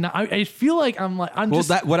trying not. I feel like I'm what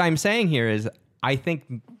I'm saying here is I think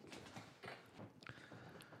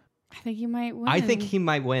he might win. I think he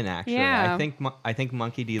might win, actually. Yeah. I think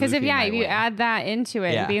Monkey D. Because if you add that into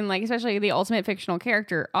it, being like, especially the ultimate fictional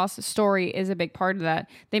character, also story is a big part of that.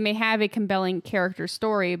 They may have a compelling character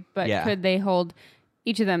story, but could they hold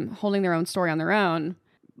each of them holding their own story on their own?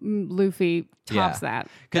 Luffy tops that.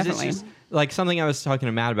 Because it's just like something I was talking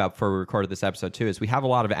to Matt about before we recorded this episode too, is we have a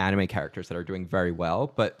lot of anime characters that are doing very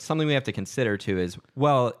well, but something we have to consider too is,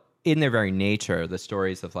 well, in their very nature, the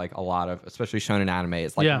stories of like a lot of, especially shonen anime,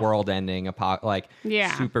 is like world ending,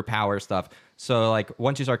 superpower stuff. So like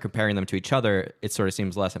once you start comparing them to each other, it sort of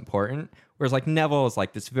seems less important. Whereas like Neville is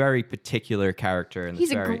like this very particular character, and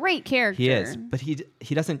he's a great character. He is, but he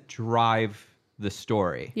doesn't drive the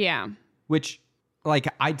story. Yeah, which like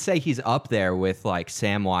I'd say he's up there with like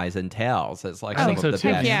Samwise and Tails as like some of the best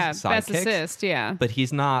sidekicks. Best assist. Yeah, but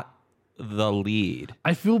he's not the lead.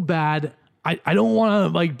 I feel bad. I don't want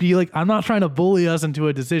to like be like, I'm not trying to bully us into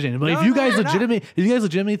a decision, but if you guys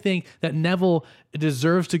legitimately think that Neville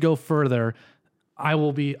deserves to go further, I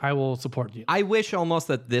will support you. I wish almost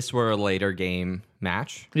that this were a later game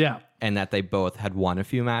match. Yeah. And that they both had won a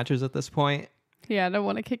few matches at this point. Yeah, I don't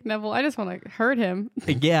want to kick Neville. I just want to hurt him.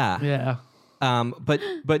 Yeah. Yeah.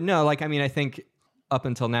 But no, like, I mean, I think up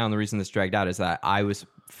until now, and the reason this dragged out is that I was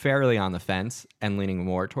fairly on the fence and leaning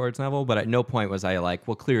more towards Neville, but at no point was I like,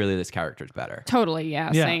 well, clearly this character's better. Totally, yeah,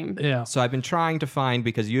 same. Yeah. So I've been trying to find,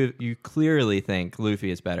 because you clearly think Luffy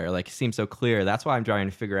is better. Like, it seems so clear. That's why I'm trying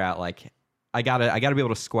to figure out, like, I gotta be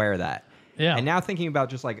able to square that. Yeah. And now thinking about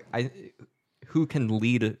just like who can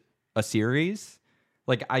lead a series,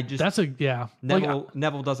 like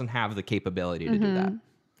Neville doesn't have the capability to do that.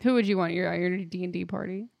 Who would you want your D&D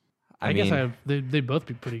party? I guess they'd both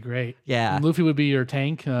be pretty great. Yeah. Luffy would be your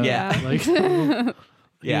tank. Yeah.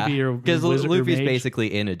 Because Luffy's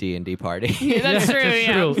basically in a D&D party. Yeah, that's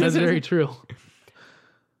true. That's very true.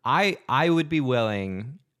 I would be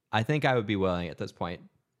willing. I think I would be willing at this point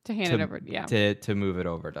to hand it over. Yeah. To move it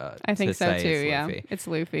over to. I think so too. It's Luffy. It's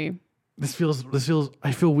Luffy. This feels.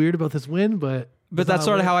 I feel weird about this win, but that's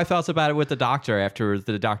sort of how I felt about it with the Doctor after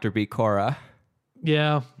the Doctor beat Korra.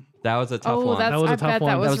 Yeah. That was a tough one. That was a tough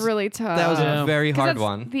one. That was really tough. That was a very hard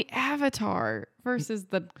one. The Avatar versus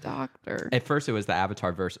the Doctor. At first, it was the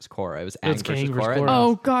Avatar versus Korra. It was Aang versus Korra.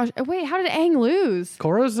 Oh gosh! Wait, how did Aang lose?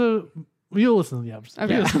 Korra's you'll listen to the episode.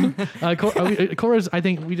 Okay. Korra's. I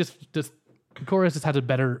think Korra's just had a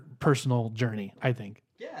better personal journey. I think.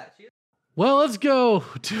 Yeah. Well, let's go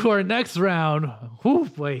to our next round. Whew,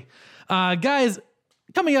 boy, guys.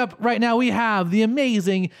 Coming up right now, we have the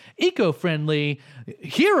amazing, eco-friendly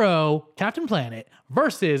hero, Captain Planet,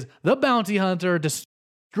 versus the bounty hunter,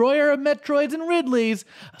 destroyer of Metroids and Ridleys,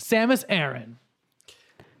 Samus Aran.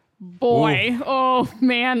 Boy, oh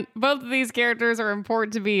man, both of these characters are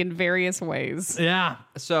important to me in various ways. Yeah.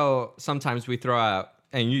 So sometimes we throw out,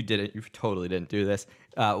 and you totally didn't do this.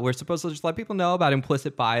 We're supposed to just let people know about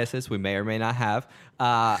implicit biases we may or may not have.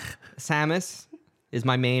 Samus is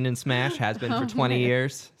my main in Smash, has been for 20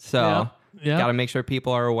 years. So got to make sure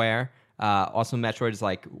people are aware. Also, Metroid is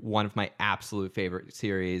like one of my absolute favorite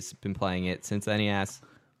series. Been playing it since NES.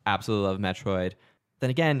 Absolutely love Metroid. Then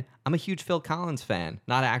again, I'm a huge Phil Collins fan.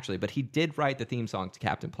 Not actually, but he did write the theme song to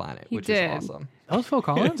Captain Planet, which is awesome. That was Phil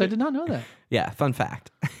Collins? I did not know that. Yeah, fun fact.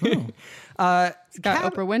 It's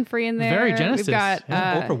got Oprah Winfrey in there. Very Genesis. We've got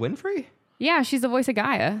Oprah Winfrey? Yeah, she's the voice of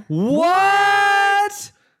Gaia.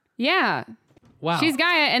 What? Yeah. Wow. She's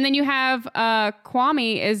Gaia. And then you have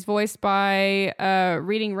Kwame is voiced by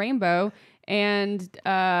Reading Rainbow. and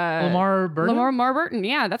Lamar Burton. Lamar Burton.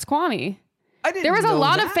 Yeah, that's Kwame. There was a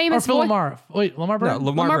lot of famous. Or Phil Lamar. Wait, Lamar Burton.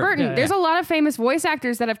 No, Lamar Burton. Yeah, there's a lot of famous voice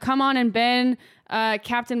actors that have come on and been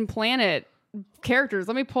Captain Planet characters.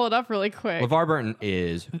 Let me pull it up really quick. LeVar Burton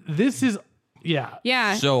is. This is.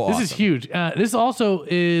 Yeah. So awesome. This is huge. This also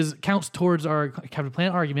counts towards our Captain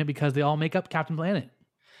Planet argument because they all make up Captain Planet.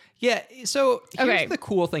 Yeah, so here's the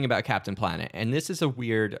cool thing about Captain Planet, and this is a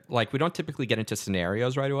weird, like, we don't typically get into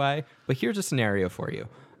scenarios right away, but here's a scenario for you.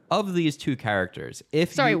 Of these two characters,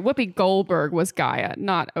 Whoopi Goldberg was Gaia,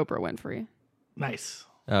 not Oprah Winfrey. Nice.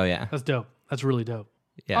 Oh, yeah. That's dope. That's really dope.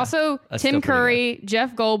 Yeah, also, Tim Curry,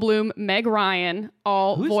 Jeff Goldblum, Meg Ryan,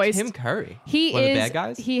 all Who's voiced. Tim Curry? He one is of the bad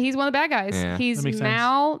guys. He's one of the bad guys. Yeah. He's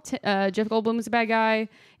Mal. Jeff Goldblum is a bad guy.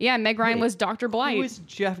 Yeah, Meg Ryan was Dr. Blight. Who is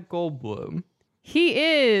Jeff Goldblum? He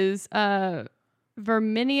is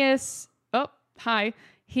Verminius. Oh, hi.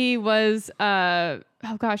 He was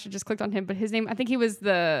oh gosh, I just clicked on him, but his name, I think he was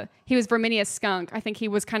Verminius Skunk. I think he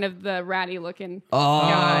was kind of the ratty looking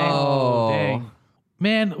guy. Oh, dang.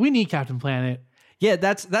 Man, we need Captain Planet. Yeah,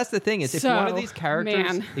 that's the thing is if one of these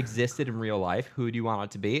characters man. existed in real life, who do you want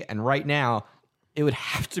it to be? And right now, it would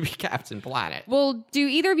have to be Captain Planet. Well, do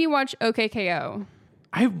either of you watch OKKO?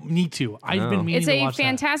 I need to. I've been meaning to watch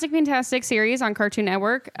fantastic series on Cartoon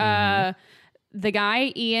Network. The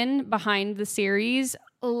guy, Ian, behind the series,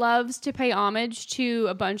 loves to pay homage to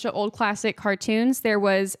a bunch of old classic cartoons. There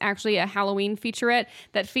was actually a Halloween featurette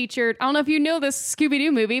that featured, I don't know if you know this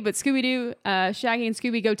Scooby-Doo movie, but Scooby-Doo, Shaggy and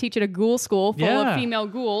Scooby go teach at a ghoul school full of female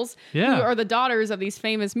ghouls who are the daughters of these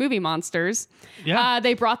famous movie monsters. Yeah.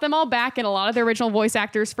 They brought them all back and a lot of the original voice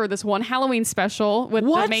actors for this one Halloween special with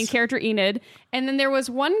the main character Enid. And then there was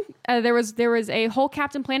one, there was a whole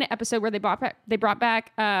Captain Planet episode where they brought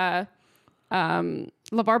back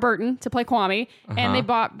LeVar Burton to play Kwame, and they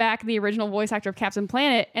brought back the original voice actor of Captain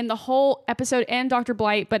Planet, and the whole episode, and Dr.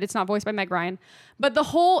 Blight, but it's not voiced by Meg Ryan, but the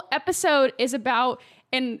whole episode is about,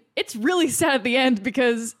 and it's really sad at the end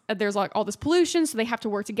because there's like all this pollution, so they have to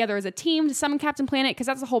work together as a team to summon Captain Planet, because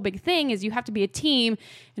that's the whole big thing, is you have to be a team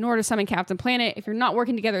in order to summon Captain Planet. If you're not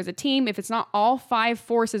working together as a team, if it's not all 5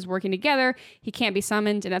 forces working together, he can't be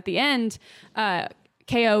summoned, and at the end,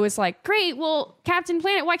 KO is like, great, well, Captain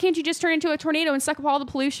Planet, why can't you just turn into a tornado and suck up all the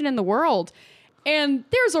pollution in the world? And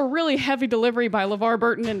there's a really heavy delivery by LeVar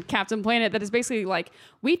Burton and Captain Planet that is basically like,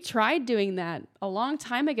 we tried doing that a long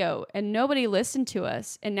time ago and nobody listened to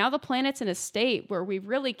us. And now the planet's in a state where we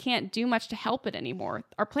really can't do much to help it anymore.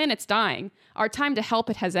 Our planet's dying. Our time to help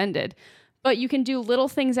it has ended. But you can do little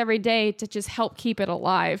things every day to just help keep it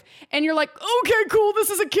alive. And you're like, okay, cool, this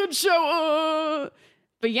is a kid's show.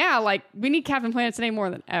 But yeah, like, we need Captain Planet today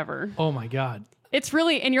more than ever. Oh my God. It's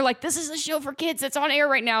really, and you're like, this is a show for kids. It's on air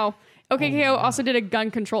right now. OKKO also did a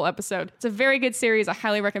gun control episode. It's a very good series. I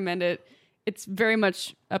highly recommend it. It's very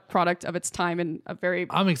much a product of its time and a very...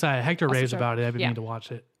 I'm excited. Hector raves about it. I've been meaning to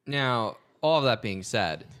watch it. Now, all of that being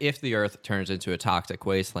said, if the Earth turns into a toxic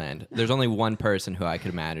wasteland, there's only one person who I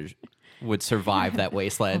could imagine would survive that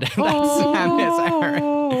wasteland. And that's Samus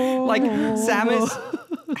Aran. Like,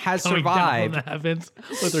 Samus has survived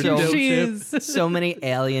so many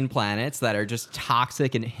alien planets that are just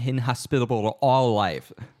toxic and inhospitable to all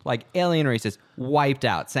life. Like, alien races wiped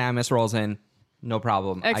out. Samus rolls in, no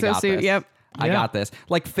problem. Exosuit, I got this. Yep. I got this.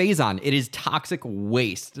 Like Phazon, it is toxic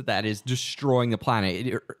waste that is destroying the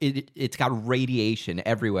planet. It's got radiation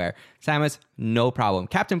everywhere. Samus, no problem.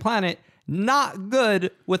 Captain Planet, not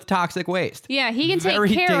good with toxic waste. Yeah, he can Very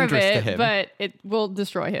take care of dangerous to it, him. but it will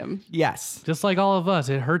destroy him. Yes. Just like all of us,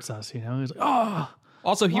 it hurts us, you know? He's like, oh.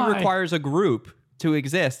 Also, he requires a group to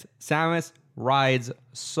exist. Samus rides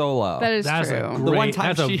solo. That's true. The one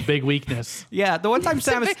time that's a big weakness. Yeah, the one time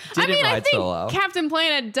Samus didn't ride solo. Captain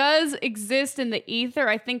Planet does exist in the ether.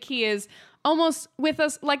 I think he is almost with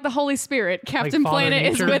us like the Holy Spirit. Captain Planet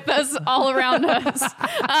is with us all around us.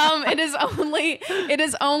 It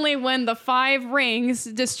is only when the 5 rings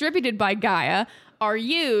distributed by Gaia are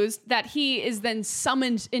used that he is then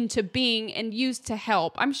summoned into being and used to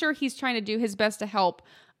help. I'm sure he's trying to do his best to help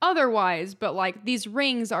otherwise, but like these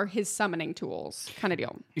rings are his summoning tools kind of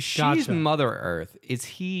deal. She's Mother Earth. Is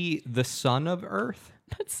he the son of Earth?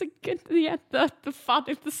 That's a good, the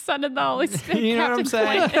Father, the Son, and the Holy Spirit. You know Captain what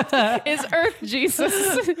I'm saying? Planet is Earth Jesus.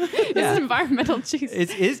 Is environmental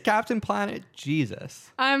Jesus. Is Captain Planet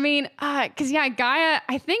Jesus? I mean, because Gaia,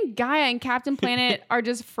 I think Gaia and Captain Planet are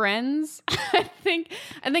just friends. I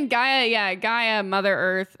think Gaia, Mother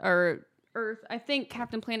Earth, or Earth. I think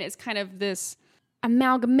Captain Planet is kind of this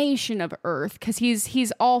amalgamation of Earth, because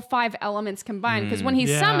he's all 5 elements combined. Because when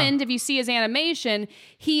he's summoned, if you see his animation,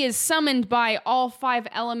 he is summoned by all 5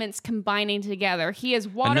 elements combining together. He is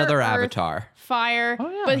water, another earth, avatar, fire,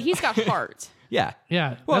 but he's got heart. Yeah.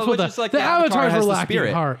 Well, that's what the avatars were lacking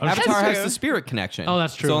spirit. heart. Avatar has the spirit connection. Oh,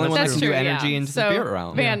 that's true. It's the only one that can do true, energy into the spirit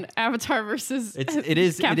realm. Man, Avatar versus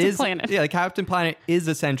Captain Planet. Yeah, Captain Planet is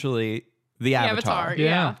essentially the Avatar.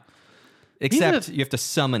 Yeah. Except you have to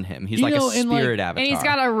summon him. He's like a spirit avatar. And he's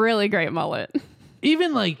got a really great mullet.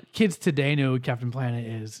 Even like kids today know who Captain Planet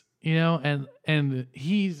is, and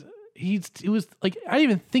it was like I didn't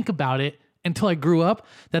even think about it until I grew up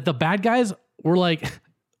that the bad guys were like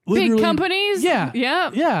big companies.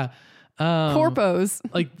 Yeah. Corpos.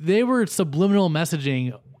 Like they were subliminal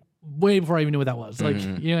messaging way before I even knew what that was. Like,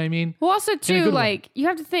 you know what I mean? Well, also too, like you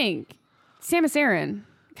have to think, Samus Aran,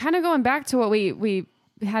 kind of going back to what we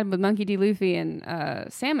had with Monkey D. Luffy and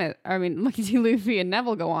Monkey D. Luffy and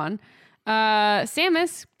Neville go on.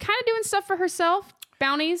 Samus kind of doing stuff for herself,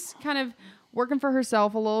 bounties, kind of working for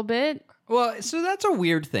herself a little bit. Well, so that's a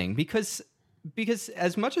weird thing because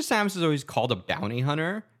as much as Samus is always called a bounty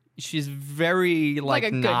hunter, she's very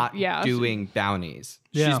not doing bounties.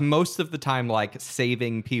 Yeah. She's most of the time like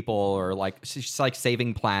saving people or like she's like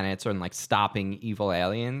saving planets or like stopping evil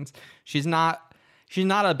aliens. She's not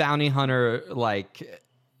a bounty hunter like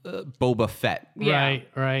Boba Fett. Yeah.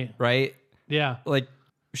 Right? Yeah. Like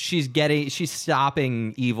she's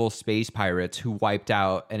stopping evil space pirates who wiped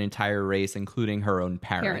out an entire race, including her own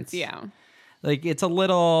parents. Yeah. Like it's a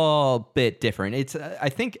little bit different. It's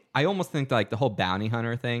I almost think like the whole bounty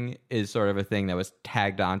hunter thing is sort of a thing that was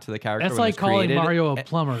tagged onto the character. That's like calling created. Mario a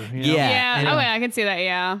plumber. Yeah. Oh, I can see that.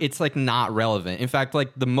 Yeah. It's like not relevant. In fact,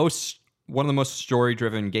 like one of the most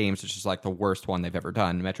story-driven games, which is like the worst one they've ever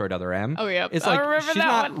done, Metroid Other M. Oh yeah, it's I like remember she's that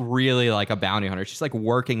not one. really like a bounty hunter. She's like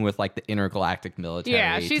working with like the intergalactic military.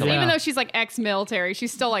 Yeah, she's even though she's like ex-military,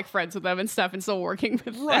 she's still like friends with them and stuff, and still working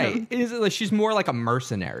with them. She's more like a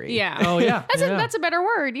mercenary. Yeah. Oh yeah. That's a better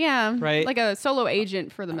word. Yeah. Right. Like a solo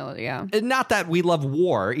agent for the military. Yeah. And not that we love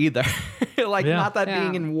war either. Not that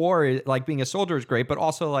being in war, like being a soldier is great, but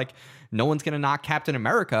also like no one's gonna knock Captain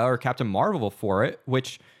America or Captain Marvel for it,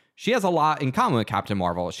 which. She has a lot in common with Captain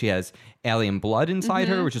Marvel. She has alien blood inside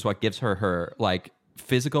her, which is what gives her like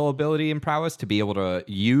physical ability and prowess to be able to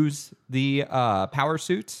use the power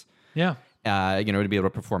suits. Yeah. To be able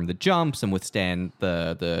to perform the jumps and withstand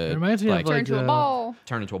the It reminds me of turn into a ball.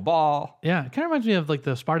 Turn into a ball. Yeah, it kind of reminds me of like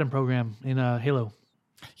the Spartan program in Halo.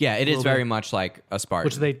 Yeah, it is very much like a Spartan.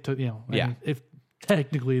 Which they took, I mean, if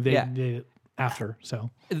technically they did it after,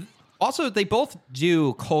 so. Also, they both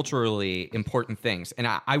do culturally important things. And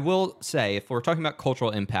I will say, if we're talking about cultural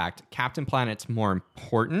impact, Captain Planet's more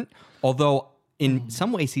important, although in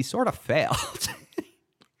some ways he sort of failed.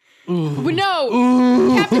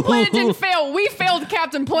 No, Captain Planet didn't fail. We failed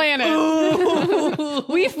Captain Planet.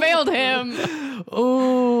 We failed him.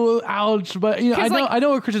 Oh, ouch! But I know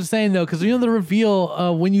what Christian's saying though, because the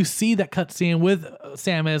reveal when you see that cutscene with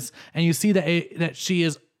Samus and you see that she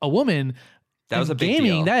is a woman. That was a big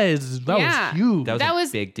gaming. deal. That was huge. That was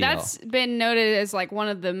a big deal. That's been noted as like one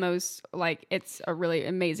of the most it's a really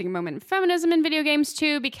amazing moment in feminism in video games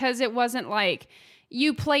too, because it wasn't like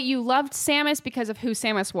you loved Samus because of who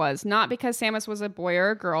Samus was, not because Samus was a boy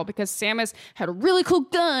or a girl, because Samus had a really cool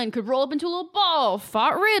gun, could roll up into a little ball,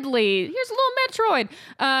 fought Ridley. Here's a little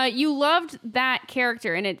Metroid. You loved that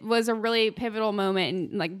character, and it was a really pivotal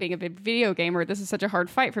moment in like being a big video gamer. This is such a hard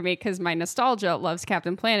fight for me because my nostalgia loves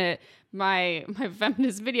Captain Planet. My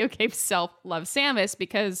feminist video game self loves Samus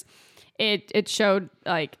because it showed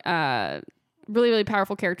like really, really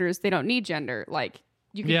powerful characters. They don't need gender. Like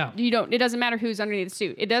you don't. It doesn't matter who's underneath the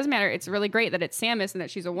suit. It does matter. It's really great that it's Samus and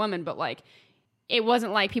that she's a woman, but like it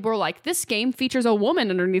wasn't like people were like, this game features a woman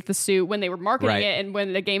underneath the suit when they were marketing it, and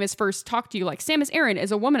when the game is first talked to you, like Samus Aran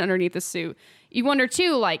is a woman underneath the suit. You wonder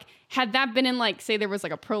too, like had that been in like say there was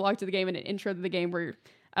like a prologue to the game and an intro to the game where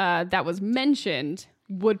that was mentioned.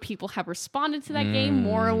 Would people have responded to that game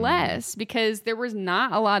more or less? Because there was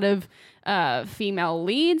not a lot of female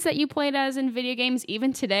leads that you played as in video games.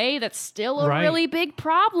 Even today, that's still a really big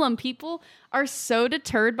problem. People are so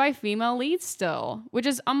deterred by female leads still, which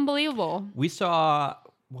is unbelievable. We saw,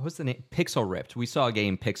 what was the name? Pixel Ripped. We saw a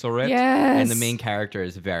game Pixel Ripped. Yes. And the main character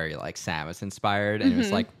is very like Samus inspired. And it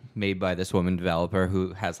was like made by this woman developer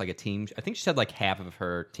who has like a team. I think she said like half of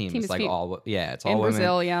her team is like all, it's all in women.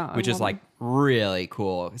 Brazil, which is like really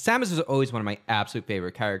cool. Samus is always one of my absolute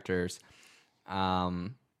favorite characters. But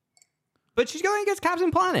she's going against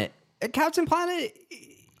Captain Planet. And Captain Planet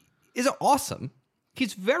is awesome.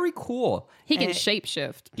 He's very cool. He can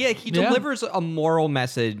shapeshift. Yeah, he delivers a moral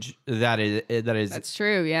message that is. That's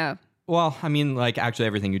true. Yeah. Well, I mean, like, actually,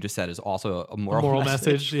 everything you just said is also a moral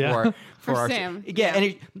message yeah. for Sam. Yeah,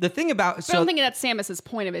 and the thing about... But I don't think that's Samus's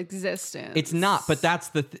point of existence. It's not, but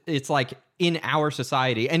that's it's like, in our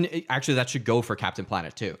society, and actually that should go for Captain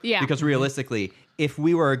Planet, too. Yeah. Because realistically, if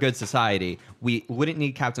we were a good society, we wouldn't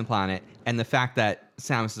need Captain Planet, and the fact that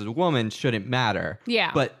Samus is a woman shouldn't matter.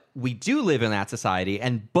 Yeah. But we do live in that society,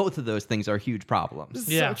 and both of those things are huge problems.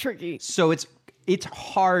 So tricky. So it's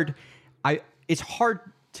hard. It's hard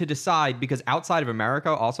to decide because outside of America,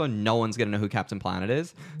 also no one's gonna know who Captain Planet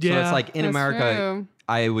is. Yeah, so it's like in America, true.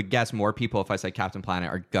 I would guess more people, if I say Captain Planet,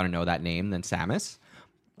 are gonna know that name than Samus.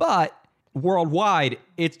 But worldwide,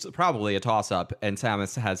 it's probably a toss-up, and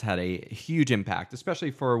Samus has had a huge impact,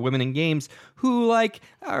 especially for women in games who like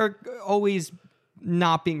are always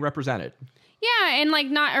not being represented. Yeah, and like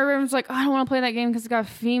not everyone's like, oh, I don't want to play that game because it's got a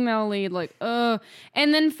female lead. Like, and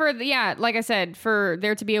then like I said, for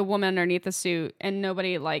there to be a woman underneath the suit and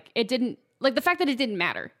nobody like it didn't like the fact that it didn't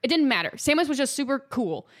matter. It didn't matter. Samus was just super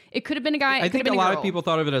cool. It could have been a guy. I think a lot girl. of people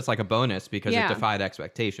thought of it as like a bonus because it defied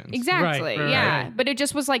expectations. Exactly. Right. Yeah, but it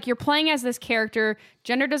just was like you're playing as this character.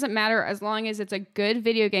 Gender doesn't matter as long as it's a good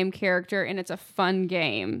video game character and it's a fun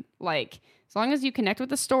game. Like. As long as you connect with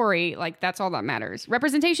the story, like that's all that matters.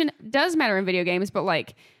 Representation does matter in video games, but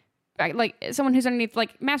like someone who's underneath,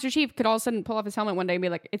 like Master Chief, could all of a sudden pull off his helmet one day and be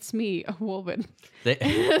like, "It's me, a woman."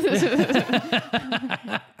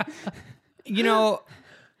 You know,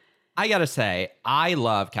 I gotta say, I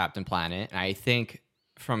love Captain Planet, and I think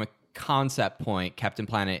from a concept point, Captain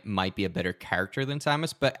Planet might be a better character than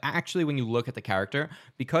Samus, but actually when you look at the character,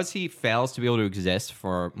 because he fails to be able to exist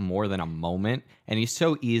for more than a moment, and he's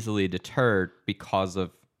so easily deterred because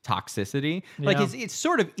of toxicity, like it's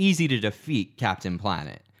sort of easy to defeat Captain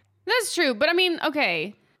Planet. That's true, but I mean,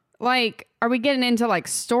 okay, like, are we getting into like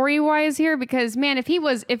story-wise here? Because man, if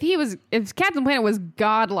Captain Planet was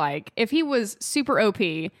godlike, if he was super OP,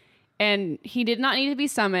 and he did not need to be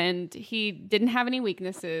summoned, he didn't have any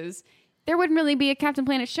weaknesses, there wouldn't really be a Captain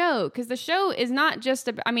Planet show. Because the show is not just...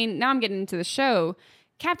 now I'm getting into the show.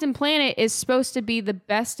 Captain Planet is supposed to be the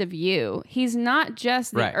best of you. He's not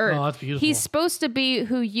just the Earth. Oh, that's beautiful. He's supposed to be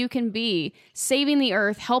who you can be. Saving the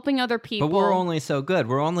Earth, helping other people. But we're only so good.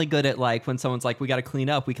 We're only good at like when someone's like, we got to clean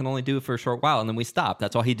up. We can only do it for a short while, and then we stop.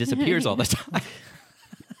 That's why he disappears all the time.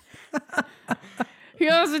 He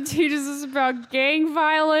also teaches us about gang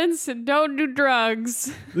violence and don't do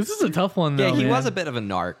drugs. This is a tough one, though. Yeah, he man. was a bit of a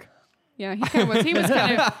narc. Yeah, he kind of was.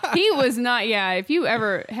 He was not, if you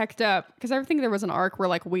ever hecked up, because I think there was an arc where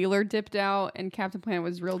like Wheeler dipped out and Captain Planet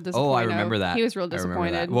was real disappointed. Oh, I remember that. He was real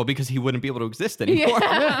disappointed. Well, because he wouldn't be able to exist anymore.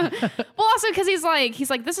 Yeah. Well, also because he's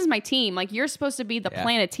like, this is my team. Like, you're supposed to be the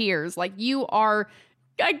Planeteers. Like, you are...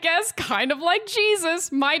 I guess kind of like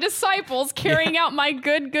Jesus, my disciples carrying out my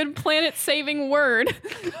good planet-saving word.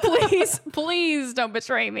 Please don't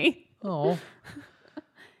betray me. Oh. It's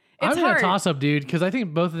I'm in hard. a toss-up, dude, because I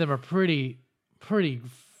think both of them are pretty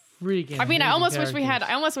freaking. I mean, I almost wish we had.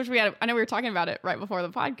 characters. I know we were talking about it right before the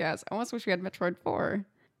podcast. I almost wish we had Metroid 4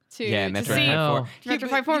 to Metroid see 4.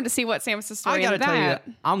 Metroid 4 to see what Samus' story I gotta is tell that.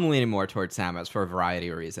 you, I'm leaning more towards Samus for a variety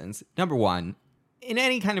of reasons. Number one, in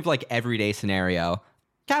any kind of like everyday scenario,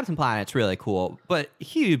 Captain Planet's really cool, but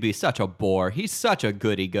he would be such a bore. He's such a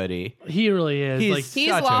goody-goody. He really is. He's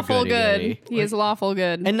such a lawful goody-goody. good. He is lawful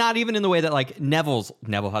good. And not even in the way that like Neville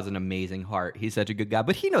has an amazing heart. He's such a good guy,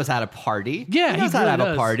 but he knows how to party. Yeah, he knows how really to have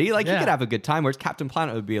does. a party. Like Yeah. he could have a good time. Whereas Captain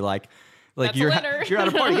Planet would be like That's you're a winner. you're at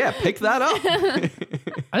a party. Yeah, pick that up.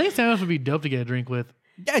 I think Samus would be dope to get a drink with.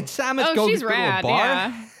 Yeah, Samus she's go rad, to a bar.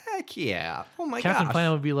 yeah. Heck yeah! Oh my Captain gosh!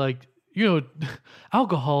 Planet would be like,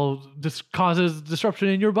 alcohol just causes disruption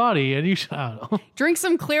in your body, and you should, I don't know. Drink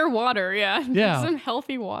some clear water, Yeah. some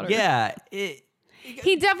healthy water. Yeah,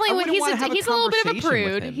 He definitely would. He's a little bit of a conversation with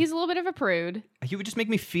prude. him. He's a little bit of a prude. he would just make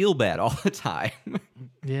me feel bad all the time.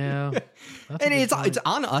 Yeah, that's a And good it's point.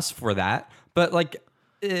 on us for that, but like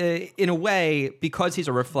in a way, because he's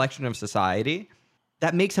a reflection of society,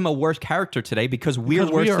 that makes him a worse character today because we're Because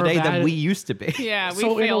we worse are today bad- than we used to be. Yeah, we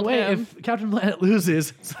So in a failed way, him. if Captain Planet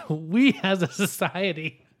loses, so we as a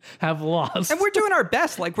society have lost. And we're doing our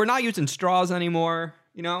best. Like we're not using straws anymore.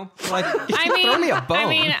 You know, like throw me a bone.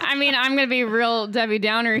 I mean, I'm gonna be real Debbie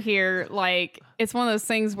Downer here. Like, it's one of those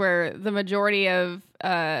things where the majority of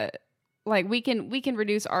like we can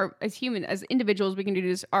reduce our as individuals, we can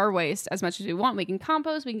reduce our waste as much as we want. We can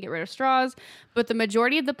compost, we can get rid of straws, but the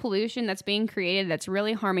majority of the pollution that's being created that's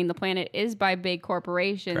really harming the planet is by big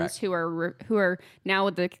corporations. Correct. who are now,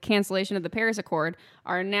 with the cancellation of the Paris Accord,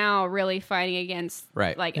 are now really fighting against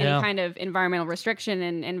like any kind of environmental restriction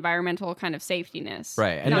and environmental kind of safetiness.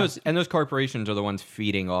 Right. And those corporations are the ones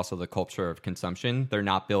feeding also the culture of consumption. They're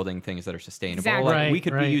not building things that are sustainable. Exactly. Like, we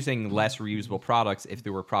could be using less reusable products if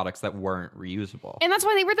there were products that weren't reusable. And that's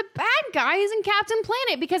why they were the bad guys in Captain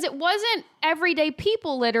Planet, because it wasn't everyday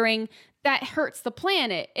people littering that hurts the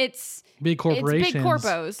planet. It's big corporations. It's big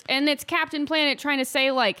corpos. And it's Captain Planet trying to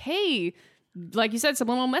say, like, hey, like you said,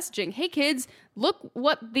 subliminal messaging. Hey, kids, look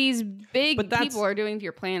what these big people are doing to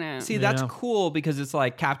your planet. See, that's cool because it's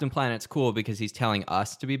like Captain Planet's cool because he's telling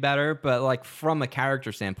us to be better. But like from a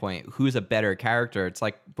character standpoint, who's a better character? It's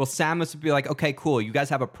like, well, Samus would be like, okay, cool. You guys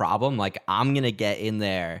have a problem. Like, I'm going to get in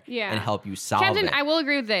there and help you solve it. I will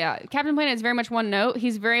agree with that. Captain Planet is very much one note.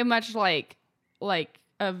 He's very much like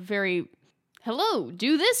a very, hello,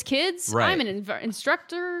 do this, kids. Right. I'm an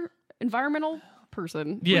instructor, environmental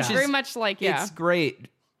person. Yeah. Which is very much like, It's great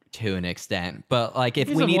to an extent, but like if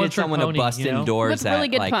we needed someone to bust indoors, with really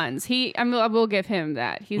good puns. I will give him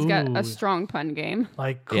that. He's got a strong pun game.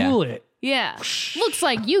 Like, cool it. Yeah. Looks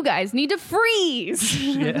like you guys need to freeze.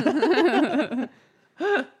 Yeah.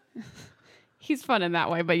 He's fun in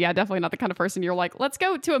that way, but yeah, definitely not the kind of person you're like, let's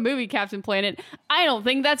go to a movie, Captain Planet. I don't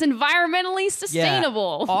think that's environmentally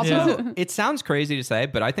sustainable. Yeah. Also, it sounds crazy to say,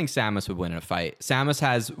 but I think Samus would win in a fight. Samus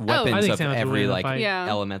has weapons of every like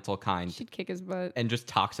elemental kind. She'd kick his butt. And just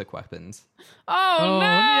toxic weapons. Oh no!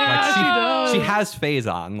 Yeah, like she has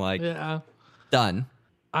Phazon, like done.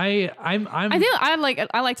 I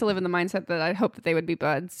like to live in the mindset that I hope that they would be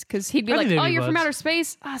buds, because he'd be like, oh, you're from outer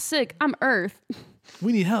space? Ah, sick. I'm Earth.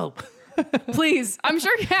 We need help. Please, I'm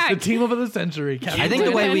sure. Yeah, the team of the century. I think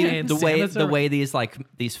the way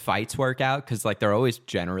these fights work out, because like they're always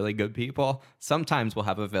generally good people. Sometimes we'll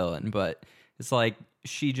have a villain, but it's like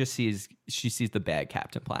she sees the bad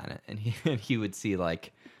Captain Planet, and he would see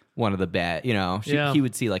like one of the bad. You know, he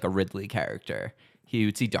would see like a Ridley character. He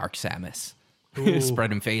would see Dark Samus,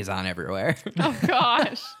 spreading Phazon everywhere. Oh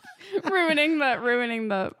gosh. ruining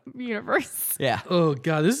the universe. Yeah. Oh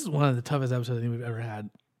god, this is one of the toughest episodes I think we've ever had.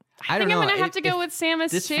 I think I'm gonna have to go with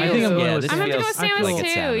Samus too. I think I'm gonna have to go with Samus too.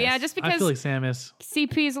 Samus. Yeah, just because I feel like Samus.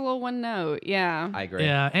 CP is a little one note. Yeah, I agree.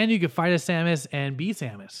 Yeah, and you could fight as Samus and be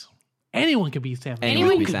Samus. Anyone can be Samus.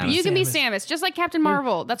 You can be Samus, just like Captain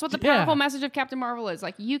Marvel. That's what the powerful message of Captain Marvel is.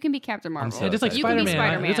 Like, you can be Captain Marvel. So just like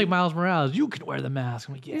Spider-Man. Just like Miles Morales. You can wear the mask.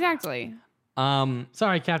 I'm like, exactly.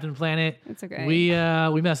 Sorry, Captain Planet. It's okay.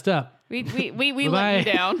 We messed up. We let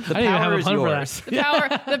you down. The power is yours.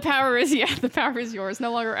 The power is yours.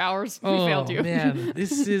 No longer ours. We failed you. Man,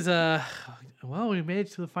 this is well, we made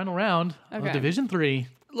it to the final round of Division 3.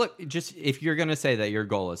 Look, just if you're gonna say that your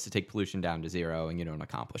goal is to take pollution down to 0 and you don't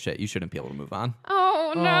accomplish it, you shouldn't be able to move on.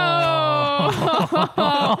 Oh no!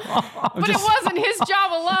 But it wasn't his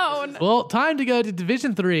job alone. Well, time to go to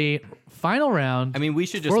Division 3, final round. I mean, we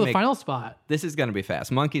should just for the final spot. This is gonna be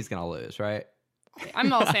fast. Monkey's gonna lose, right?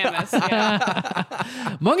 I'm all Samus.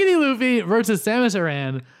 Yeah. Monkey D. Luffy versus Samus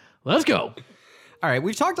Aran. Let's go. All right,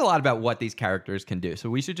 we've talked a lot about what these characters can do, so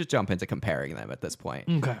we should just jump into comparing them at this point.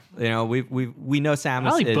 Okay. You know, we know Samus.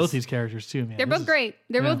 I like both these characters too, man. They're both great.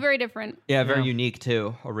 They're both very different. Yeah, very unique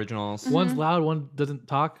too. Originals. Mm-hmm. One's loud, one doesn't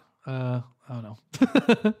talk. I don't know.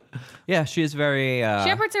 Yeah, she is very.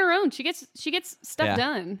 She operates on her own. She gets stuff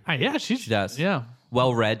done. Yeah, she does. Yeah.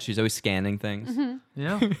 Well read. She's always scanning things. Mm-hmm.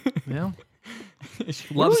 Yeah. Yeah.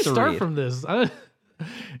 She loves to start read. from this.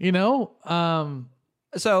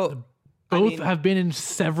 So. Both have been in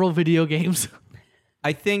several video games.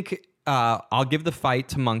 I think I'll give the fight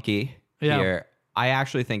to Monkey here. I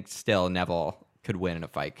actually think still Neville could win in a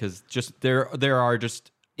fight because just there are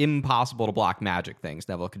just impossible to block magic things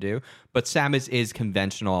Neville could do. But Samus is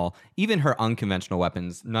conventional. Even her unconventional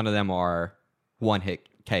weapons, none of them are one-hit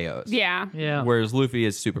KOs. Yeah. Whereas Luffy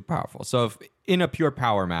is super powerful. So if in a pure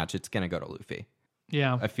power match, it's going to go to Luffy.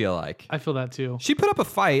 Yeah. I feel that too. She put up a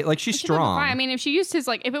fight. Like, she's strong. I mean, if she used his,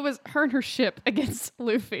 like, if it was her and her ship against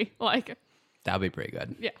Luffy, like... That would be pretty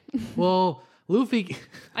good. Yeah. Well, Luffy...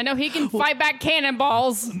 I know he can fight back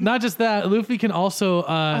cannonballs. Not just that. Luffy can also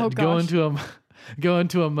go into go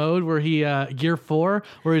into a mode where he Gear 4,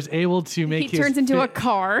 where he's able to make he turns into a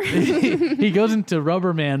car. He goes into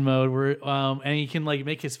Rubber Man mode where and he can like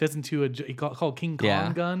make his fist into called King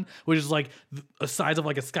Kong gun, which is like a size of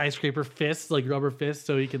like a skyscraper fist, like rubber fist,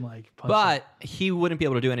 so he can like punch. But he wouldn't be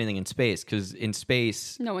able to do anything in space because in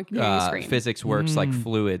space, no one can hear you scream. Physics works like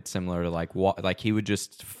fluid, similar to like he would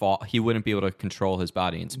just fall. He wouldn't be able to control his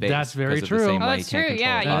body in space. That's very true. That's true.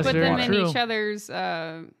 Yeah, you put them in each other's.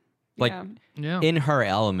 In her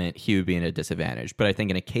element, he would be in a disadvantage. But I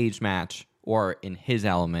think in a cage match or in his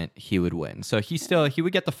element, he would win. So he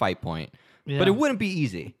would get the fight point. Yeah. But it wouldn't be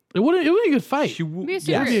easy. It would be a good fight. She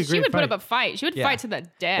would put up a fight. She would fight to the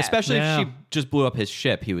death. Especially if she just blew up his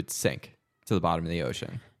ship, he would sink to the bottom of the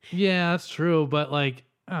ocean. Yeah, that's true. But like,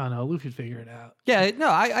 I don't know, Luffy would figure it out. Yeah, no,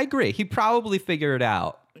 I agree. He'd probably figure it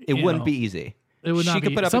out. It wouldn't be easy. It would not she be.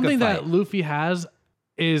 Could put up Something a good fight. that Luffy has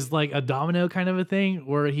is like a domino kind of a thing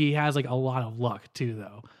where he has like a lot of luck too,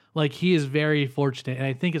 though. Like he is very fortunate, and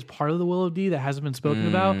I think it's part of the Will of D that hasn't been spoken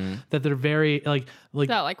about. That they're very like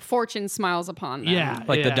that like fortune smiles upon them. Yeah,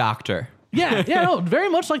 like the Doctor. Yeah, no, very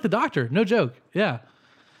much like the Doctor. No joke. Yeah.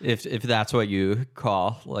 If that's what you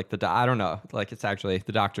call like I don't know. Like it's actually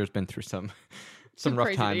the Doctor's been through some rough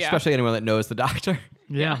crazy, times, especially anyone that knows the Doctor.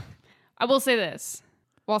 Yeah. I will say this.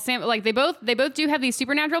 While Sam, like they both do have these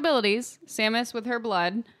supernatural abilities. Samus with her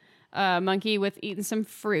blood, Monkey with eating some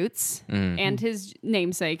fruits, and his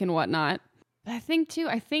namesake and whatnot. But I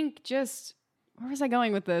think just where was I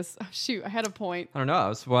going with this? Oh shoot, I had a point. I don't know. I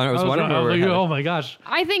was wondering where we're headed. Oh my gosh.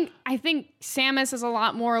 I think Samus is a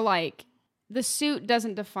lot more like the suit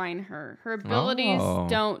doesn't define her. Her abilities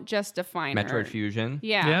don't just define her. Metroid Fusion.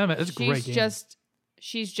 Yeah, it's a great game.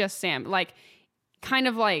 She's just Sam. Like. Kind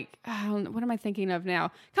of like, what am I thinking of now?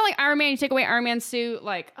 Kind of like Iron Man. You take away Iron Man's suit,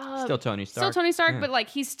 like still Tony Stark. But like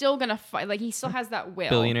he's still gonna fight. Like he still has that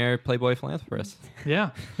will. Billionaire playboy philanthropist.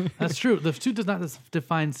 Yeah, that's true. The suit does not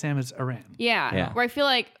define Samus Aran. Yeah, where I feel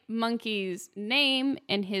like Monkey's name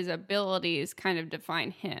and his abilities kind of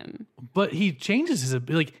define him. But he changes his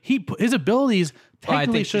his abilities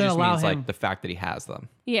technically shouldn't allow him. Like the fact that he has them.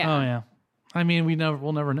 Yeah. Oh yeah. I mean,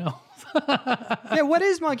 we'll never know. Yeah, what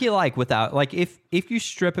is Monkey like without if you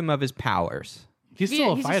strip him of his powers? He's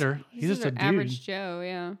still a fighter. He's just a dude. Average Joe,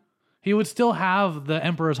 yeah. He would still have the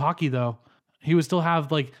Emperor's Haki though. He would still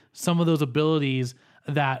have like some of those abilities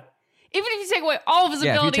that even if you take away all of his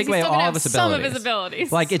abilities, he's still gonna have some of his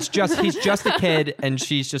abilities. Like he's just a kid and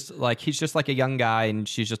she's just like he's just like a young guy and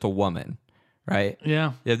she's just a woman. Right?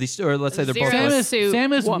 Yeah. Or let's say they're both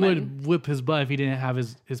Samus would whip his butt if he didn't have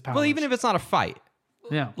his powers. Well, even if it's not a fight.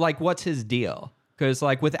 Yeah. Like, what's his deal? Because,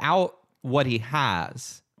 like, without what he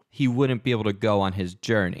has, he wouldn't be able to go on his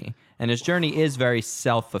journey. And his journey is very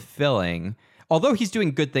self-fulfilling, although he's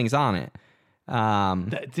doing good things on it.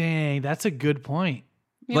 Dang, that's a good point.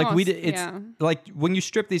 Like when you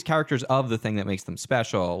strip these characters of the thing that makes them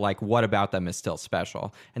special, like what about them is still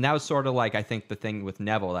special? And that was sort of like I think the thing with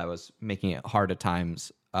Neville that was making it hard at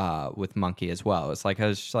times with Monkey as well. It's like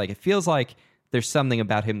it feels like there's something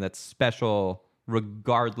about him that's special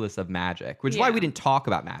regardless of magic, which is why we didn't talk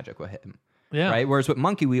about magic with him. Yeah. Right. Whereas with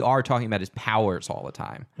Monkey, we are talking about his powers all the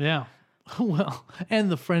time. Yeah. Well, and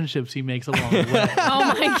the friendships he makes along the way.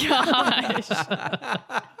 Oh my gosh.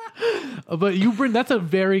 But that's a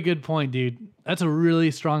very good point, dude. That's a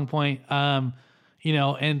really strong point. And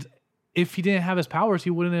if he didn't have his powers, he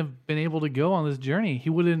wouldn't have been able to go on this journey. He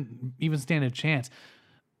wouldn't even stand a chance.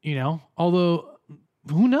 Although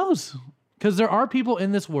who knows? Because there are people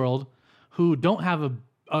in this world who don't have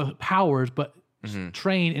a powers, but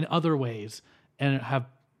train in other ways and have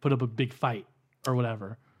put up a big fight or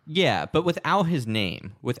whatever. Yeah, but without his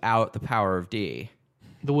name, without the power of D.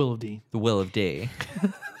 The Will of D. The Will of D.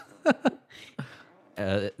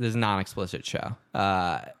 This is a non-explicit show.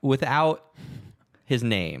 Without his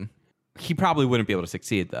name, he probably wouldn't be able to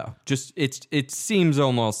succeed, though. Just it seems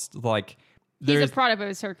almost like he's a product of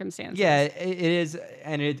his circumstances. Yeah, it is,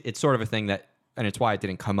 and it's sort of a thing that, and it's why it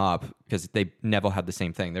didn't come up because Neville had the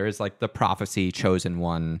same thing. There is like the prophecy, chosen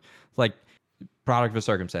one, like product of a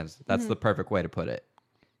circumstance. That's the perfect way to put it.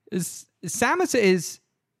 Samus is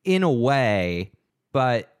in a way,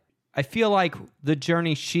 but I feel like the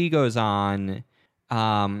journey she goes on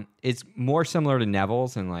is more similar to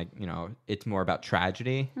Neville's, and it's more about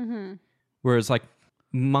tragedy. Whereas like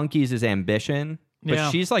Monkey's is ambition,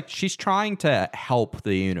 but she's trying to help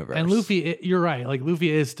the universe. And Luffy, you're right. Like Luffy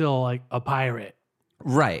is still like a pirate,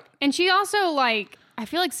 right? And she also I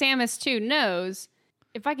feel like Samus too knows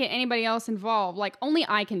if I get anybody else involved, like only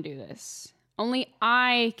I can do this. Only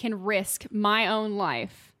I can risk my own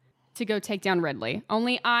life to go take down Ridley.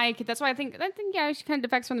 Only I could. That's why I think yeah, she kind of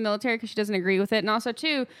defects from the military because she doesn't agree with it, and also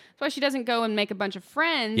too, that's why she doesn't go and make a bunch of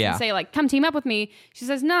friends and say like, "Come team up with me." She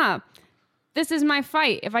says, "Nah, this is my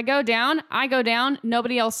fight. If I go down, I go down.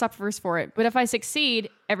 Nobody else suffers for it. But if I succeed,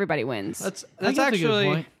 everybody wins." That's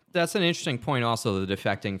actually that's an interesting point. Also, the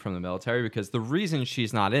defecting from the military, because the reason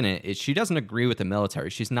she's not in it is she doesn't agree with the military.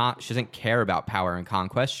 She doesn't care about power and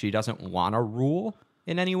conquest. She doesn't want to rule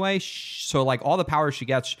in any way. So like all the power she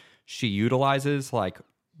gets, she utilizes like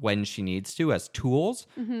when she needs to as tools,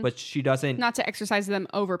 but she doesn't... Not to exercise them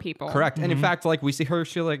over people. Correct. And in fact, like we see her,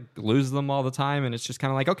 she like loses them all the time, and it's just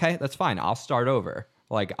kind of like, okay, that's fine. I'll start over.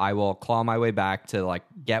 Like I will claw my way back to like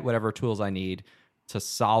get whatever tools I need to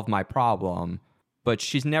solve my problem. But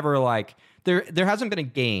she's never like... There hasn't been a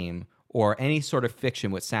game or any sort of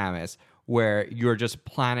fiction with Samus where you're just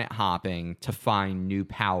planet hopping to find new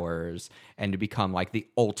powers and to become like the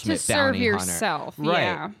ultimate bounty hunter. To serve yourself,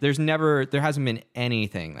 right. There hasn't been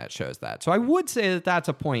anything that shows that. So I would say that that's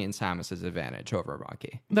a point in Samus's advantage over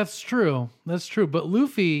Monkey. That's true. But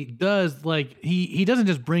Luffy does like, he doesn't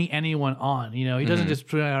just bring anyone on, you know, he doesn't just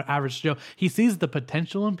put out an average Joe. He sees the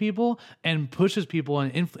potential in people and pushes people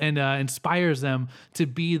and inspires them to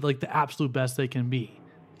be like the absolute best they can be.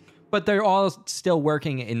 But they're all still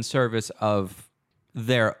working in service of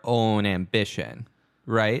their own ambition,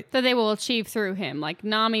 right? That they will achieve through him. Like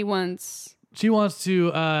Nami wants... She wants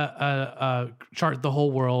to chart the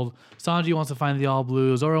whole world. Sanji wants to find the All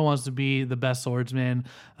Blue. Zoro wants to be the best swordsman.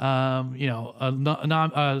 Robin. It's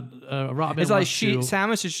like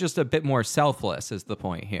Samus is just a bit more selfless. Is the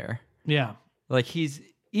point here? Yeah, like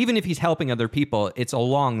even if he's helping other people, it's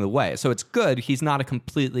along the way. So it's good. He's not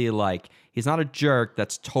he's not a jerk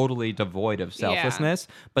that's totally devoid of selflessness,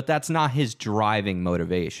 but that's not his driving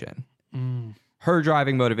motivation. Her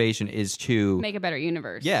driving motivation is to make a better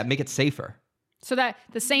universe. Yeah, make it safer. So that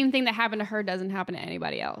the same thing that happened to her doesn't happen to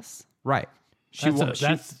anybody else. Right.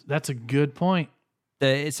 That's a good point.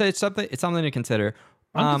 It's something to consider.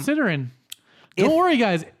 I'm considering. Don't worry,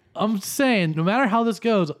 guys. I'm saying, no matter how this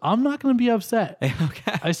goes, I'm not going to be upset.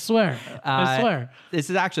 Okay. I swear. This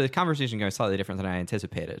is actually, the conversation going slightly different than I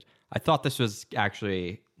anticipated. I thought this was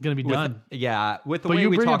actually... going to be done. With the way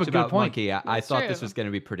we talked about Monkey, I thought this was going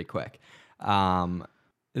to be pretty quick.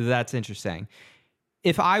 That's interesting.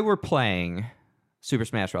 If I were playing Super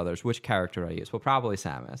Smash Brothers, which character would I use? Well, probably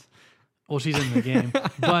Samus. Well, she's in the game,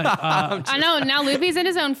 but I know now Luffy's in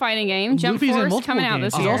his own fighting game. Jump Force coming out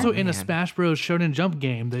this year. He's also in a Smash Bros. Shonen Jump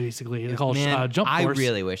game, basically. It's called Jump Force. I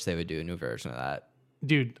really wish they would do a new version of that.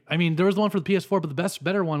 Dude, I mean, there was the one for the PS4, but the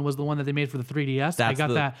better one was the one that they made for the 3DS. I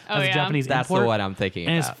got that as a Japanese import. That's the one I'm thinking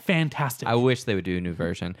and about. It's fantastic. I wish they would do a new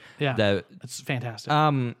version. Yeah, it's fantastic.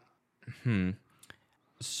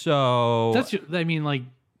 So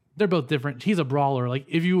they're both different. He's a brawler. Like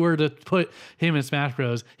if you were to put him in Smash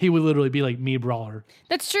Bros, he would literally be like me brawler.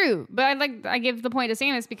 That's true, but I give the point to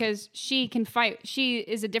Samus because she can fight. She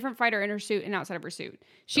is a different fighter in her suit and outside of her suit.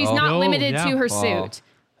 She's not limited to her suit.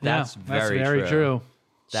 That's very true.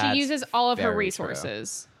 She uses all of her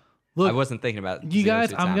resources. Look, I wasn't thinking about you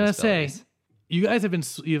guys. I'm gonna say, you guys have been.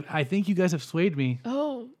 I think you guys have swayed me.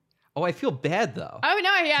 Oh, I feel bad though. Oh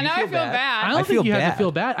no, yeah, now I feel bad. I don't think you have to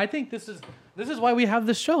feel bad. I think this is why we have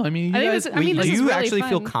this show. I mean, do you actually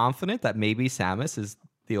feel confident that maybe Samus is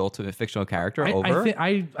the ultimate fictional character over?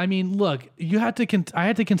 I mean, look, I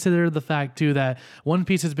had to consider the fact too that One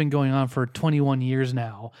Piece has been going on for 21 years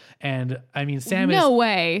now, and I mean, Samus. No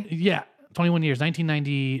way. Yeah, 21 years,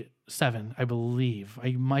 1997, I believe.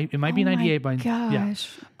 It might be 98, but gosh.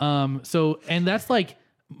 Yeah. So, and that's like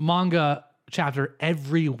manga chapter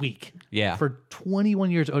every week. Yeah. For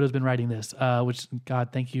 21 years, Oda's been writing this, which, God,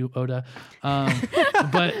 thank you, Oda.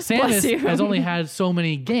 But Samus has only had so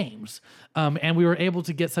many games. And we were able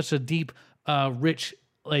to get such a deep, rich,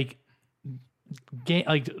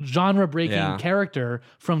 genre-breaking character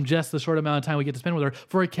from just the short amount of time we get to spend with her.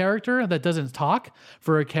 For a character that doesn't talk,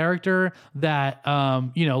 for a character that,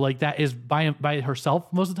 that is by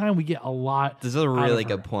herself most of the time, we get a lot. This is a really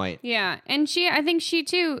good point. Yeah. And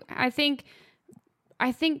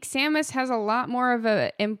I think Samus has a lot more of an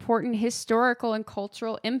important historical and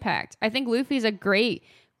cultural impact. I think Luffy's a great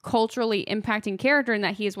culturally impacting character in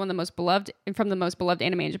that he is one of the most beloved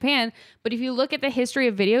anime in Japan. But if you look at the history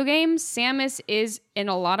of video games, Samus is in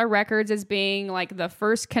a lot of records as being like the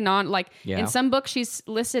first canon. In some books, she's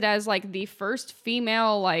listed as like the first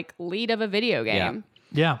female lead of a video game.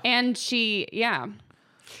 Yeah. And she's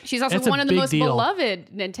also one of the most beloved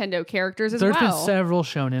Nintendo characters as well. There's been several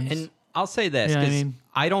shonens. And I'll say this, because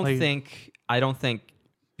I don't think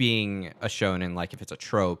being a shonen, if it's a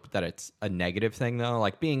trope, that it's a negative thing though.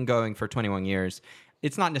 Going for 21 years,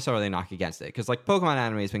 it's not necessarily a knock against it because like Pokemon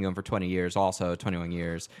anime has been going for 20 years, also 21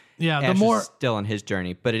 years. Yeah, Ash is still on his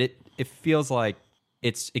journey, but it feels like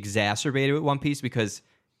it's exacerbated with One Piece because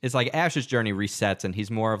it's like Ash's journey resets and he's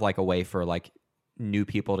more of like a way for like new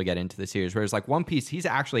people to get into the series. Whereas like One Piece, he's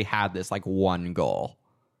actually had this like one goal.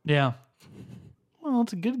 Yeah. Well,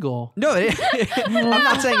 it's a good goal. No, I'm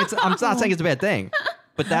not saying it's a bad thing,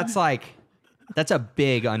 but that's a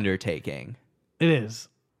big undertaking. It is.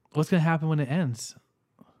 What's going to happen when it ends?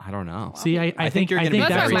 I don't know. See, I think you're going to be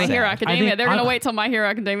that's very My sad. Hero Academia. They're going to wait till My Hero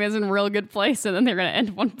Academia is in a real good place, and then they're going to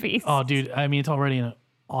end One Piece. Oh, dude. I mean, it's already in an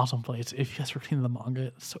awesome place. If you guys are reading the manga,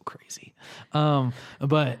 it's so crazy.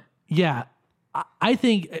 But yeah, I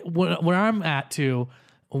think where I'm at too,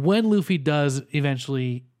 when Luffy does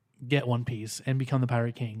eventually get One Piece and become the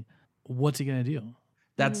Pirate King, what's he going to do?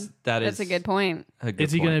 That's a good point.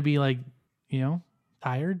 Is he going to be like,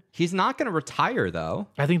 tired? He's not going to retire though.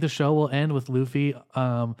 I think the show will end with Luffy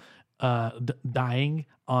dying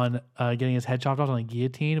on getting his head chopped off on a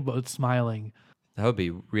guillotine, but smiling. That would be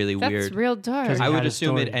really weird. That's real dark. I would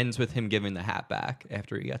assume it ends with him giving the hat back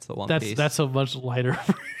after he gets the One Piece. That's so much lighter.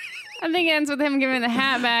 I think it ends with him giving the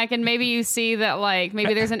hat back, and maybe you see that like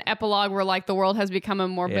maybe there's an epilogue where like the world has become a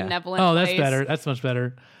more benevolent. Oh, that's place. better. That's much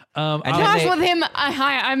better. Josh with him.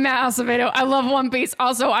 Hi, I'm Matt Acevedo. I love One Piece.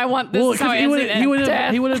 Also, I want this. Well,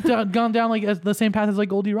 he would have gone down like the same path as like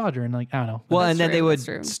Goldie Roger, and like I don't know. Well, and then they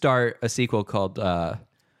would start a sequel called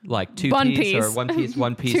like Two Piece or One Piece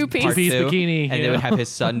Two Piece Part 2, Bikini, and they would have his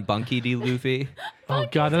son Bunky D. Luffy. Oh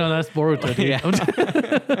God, no, that's Boruto.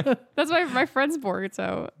 Yeah. That's my friend's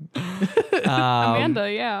Boruto.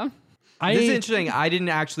 Amanda, yeah. This is interesting. I didn't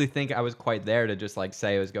actually think I was quite there to just like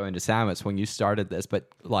say I was going to Samus when you started this, but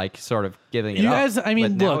like sort of giving it you up. guys, I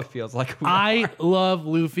mean, but now look, it feels like I love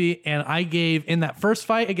Luffy, and I gave in that first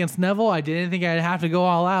fight against Neville. I didn't think I'd have to go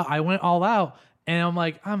all out. I went all out, and I'm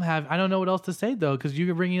like, I don't know what else to say though, because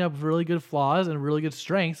you're bringing up really good flaws and really good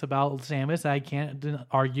strengths about Samus that I can't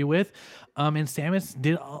argue with. And Samus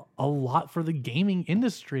did a lot for the gaming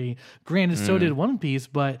industry. Granted, so did One Piece,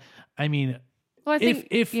 but I mean. Well, I think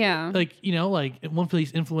like One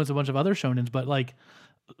Piece influenced a bunch of other shonens, but like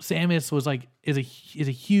Samus was like is a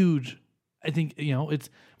huge. I think it's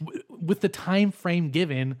with the time frame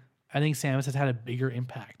given. I think Samus has had a bigger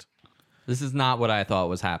impact. This is not what I thought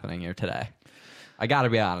was happening here today. I got to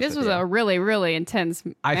be honest. This was a really, really intense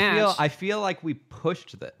match. I feel like we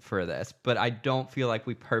pushed for this, but I don't feel like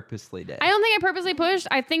we purposely did. I don't think I purposely pushed.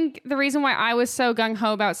 I think the reason why I was so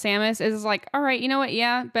gung-ho about Samus is like, all right, you know what?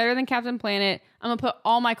 Yeah, better than Captain Planet. I'm going to put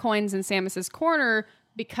all my coins in Samus's corner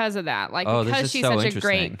because of that. Like, because she's such a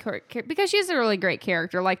great... Because she's a really great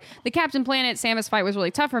character. Like, the Captain Planet Samus fight was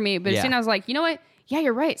really tough for me, but as soon as I was like, you know what? Yeah,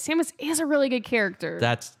 you're right. Samus is a really good character.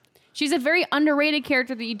 She's a very underrated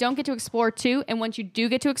character that you don't get to explore too, and once you do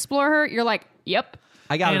get to explore her, you're like, yep.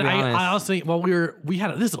 I gotta be honest. I honestly,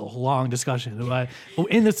 this is a long discussion, but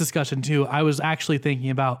in this discussion too, I was actually thinking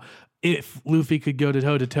about if Luffy could go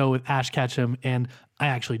toe to toe with Ash Ketchum, and I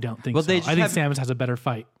actually don't think so. I think Samus has a better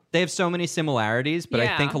fight. They have so many similarities, but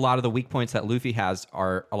I think a lot of the weak points that Luffy has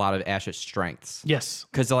are a lot of Ash's strengths. Yes.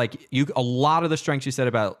 Because like a lot of the strengths you said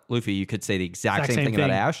about Luffy, you could say the exact same thing about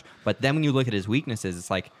Ash, but then when you look at his weaknesses, it's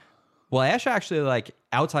like, well, Ash actually, like,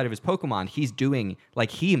 outside of his Pokemon, he's doing,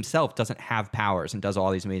 like, he himself doesn't have powers and does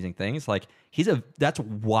all these amazing things. Like, that's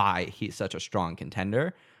why he's such a strong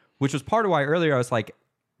contender, which was part of why earlier I was like,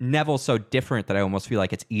 Neville's so different that I almost feel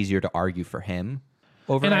like it's easier to argue for him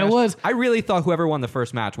over Ash. I really thought whoever won the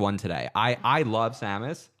first match won today. I love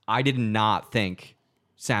Samus. I did not think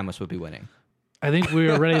Samus would be winning. I think we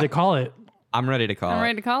were ready to call it. I'm ready to call it. I'm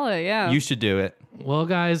ready to call it, yeah. You should do it. Well,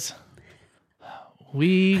 guys...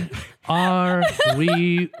 We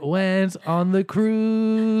went on the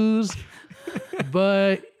cruise,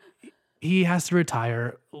 but he has to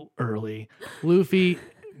retire early. Luffy,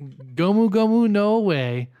 gomu no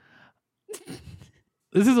way.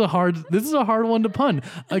 This is a hard one to pun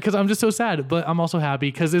because I'm just so sad, but I'm also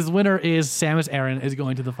happy because his winner is Samus Aran is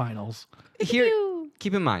going to the finals. Here,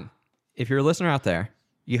 keep in mind, if you're a listener out there,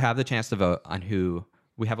 you have the chance to vote on who.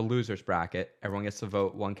 We have a losers bracket. Everyone gets to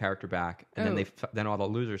vote one character back, and then all the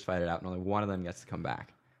losers fight it out, and only one of them gets to come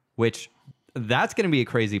back. Which that's going to be a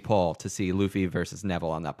crazy poll to see Luffy versus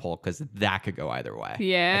Neville on that poll because that could go either way.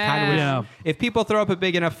 Yeah. If people throw up a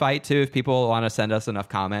big enough fight too, if people want to send us enough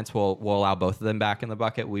comments, we'll allow both of them back in the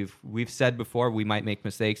bucket. We've said before we might make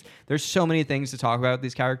mistakes. There's so many things to talk about with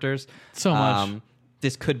these characters. So much.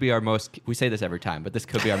 This could be our most. We say this every time, but this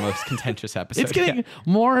could be our most contentious episode. It's getting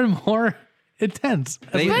more and more intense.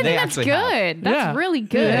 They that's actually good. have. That's really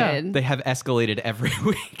good. Yeah. They have escalated every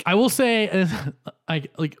week. I will say,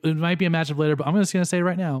 it might be a matchup later, but I'm just gonna say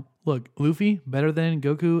right now. Look, Luffy better than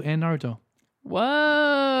Goku and Naruto.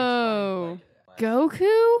 Whoa,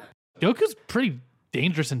 Goku? Goku's pretty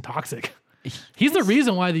dangerous and toxic. He's the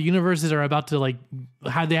reason why the universes are about to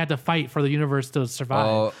how they had to fight for the universe to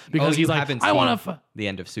survive. Because he's like, I want to. The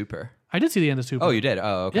end of Super. I did see the end of Super. Oh, you did?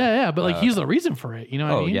 Oh, okay. Yeah, but he's the reason for it. You know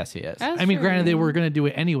what I mean? Oh, yes, he is. That's I mean, true. granted, they were gonna do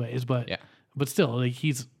it anyways, but Yeah. Still,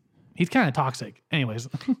 he's kind of toxic. Anyways,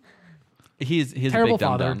 He's terrible a big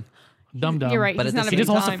father, dumb. You're right. But He's at not the a he big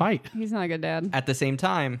just wants to time. fight. He's not a good dad. At the same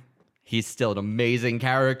time, he's still an amazing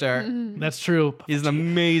character. That's true. He's an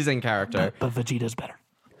amazing character. But Vegeta's better.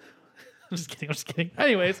 I'm just kidding.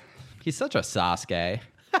 Anyways, He's such a Sasuke.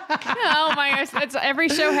 Oh my gosh, every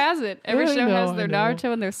show has it. Every Yeah, I show know, has their I know.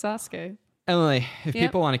 Naruto and their Sasuke. Emily, if Yep.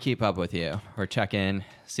 people want to keep up with you or check in,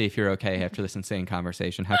 see if you're okay after this insane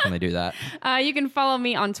conversation, how can they do that? You can follow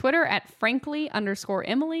me on Twitter at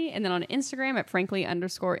frankly_Emily, and then on Instagram at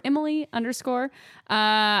frankly_Emily_.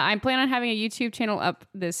 I plan on having a YouTube channel up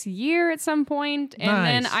this year at some point, and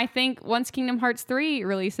then Nice. I think once Kingdom Hearts 3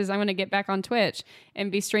 releases, I'm going to get back on Twitch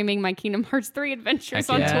and be streaming my Kingdom Hearts 3 adventures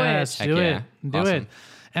Heck on yeah. yes, Twitch. do Heck it. yeah. Do Awesome. it.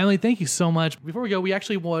 Emily, thank you so much. Before we go, we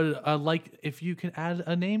actually would like if you could add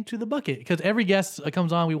a name to the bucket, because every guest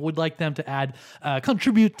comes on, we would like them to add,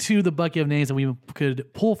 contribute to the bucket of names that we could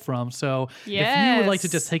pull from. So if you would like to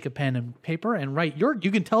Yes. just take a pen and paper and write you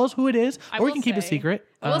can tell us who it is, or you can keep it secret.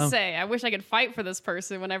 I will say, I wish I could fight for this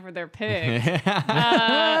person whenever they're picked.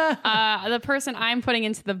 The person I'm putting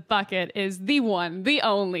into the bucket is the one, the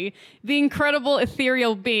only, the incredible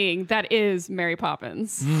ethereal being that is Mary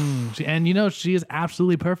Poppins. And she is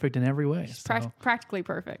absolutely perfect in every way. Practically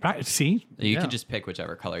perfect. See? You Yeah. can just pick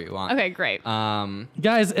whichever color you want. Okay, great.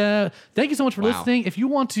 Guys, thank you so much for Wow. listening. If you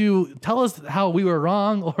want to tell us how we were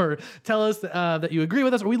wrong, or tell us that you agree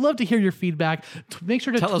with us, or we'd love to hear your feedback, make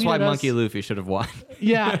sure to Tell us tweet why at Monkey Luffy should have won.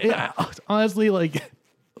 Yeah, honestly,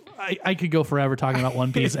 I could go forever talking about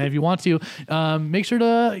One Piece. And if you want to, make sure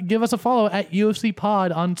to give us a follow at UFC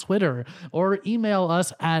Pod on Twitter, or email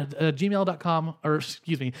us at gmail.com, or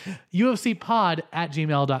excuse me,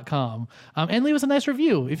 UFCpod@gmail.com. And leave us a nice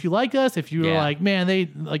review. If you like us, if you were Yeah. like, man, they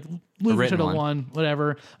Luffy written should have one. won,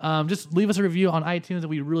 whatever. Just leave us a review on iTunes, and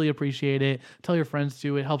we really appreciate it. Tell your friends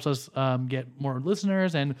too. It helps us get more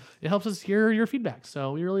listeners, and it helps us hear your feedback.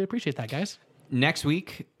 So we really appreciate that, guys. Next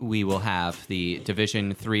week, we will have the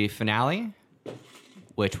Division 3 finale,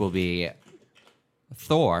 which will be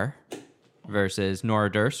Thor versus Nora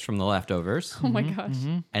Durst from The Leftovers. Oh my gosh.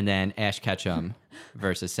 And then Ash Ketchum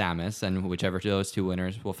versus Samus. And whichever of those two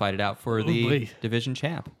winners will fight it out for the boy. division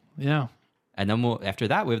champ. Yeah. And then after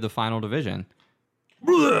that, we have the final division.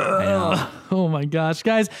 I know. Oh my gosh,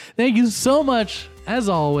 guys, thank you so much, as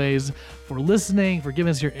always, for listening, for giving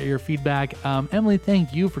us your feedback. Emily,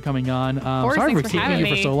 thank you for coming on. course, Sorry for thanks for keeping you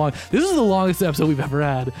having for so me. long. This is the longest episode we've ever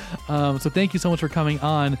had. So thank you so much for coming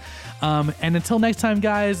on. And until next time,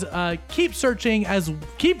 guys, keep searching,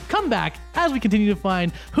 come back as we continue to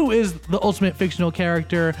find who is the ultimate fictional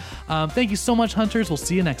character. Thank you so much, hunters. We'll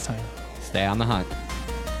see you next time. Stay on the hunt.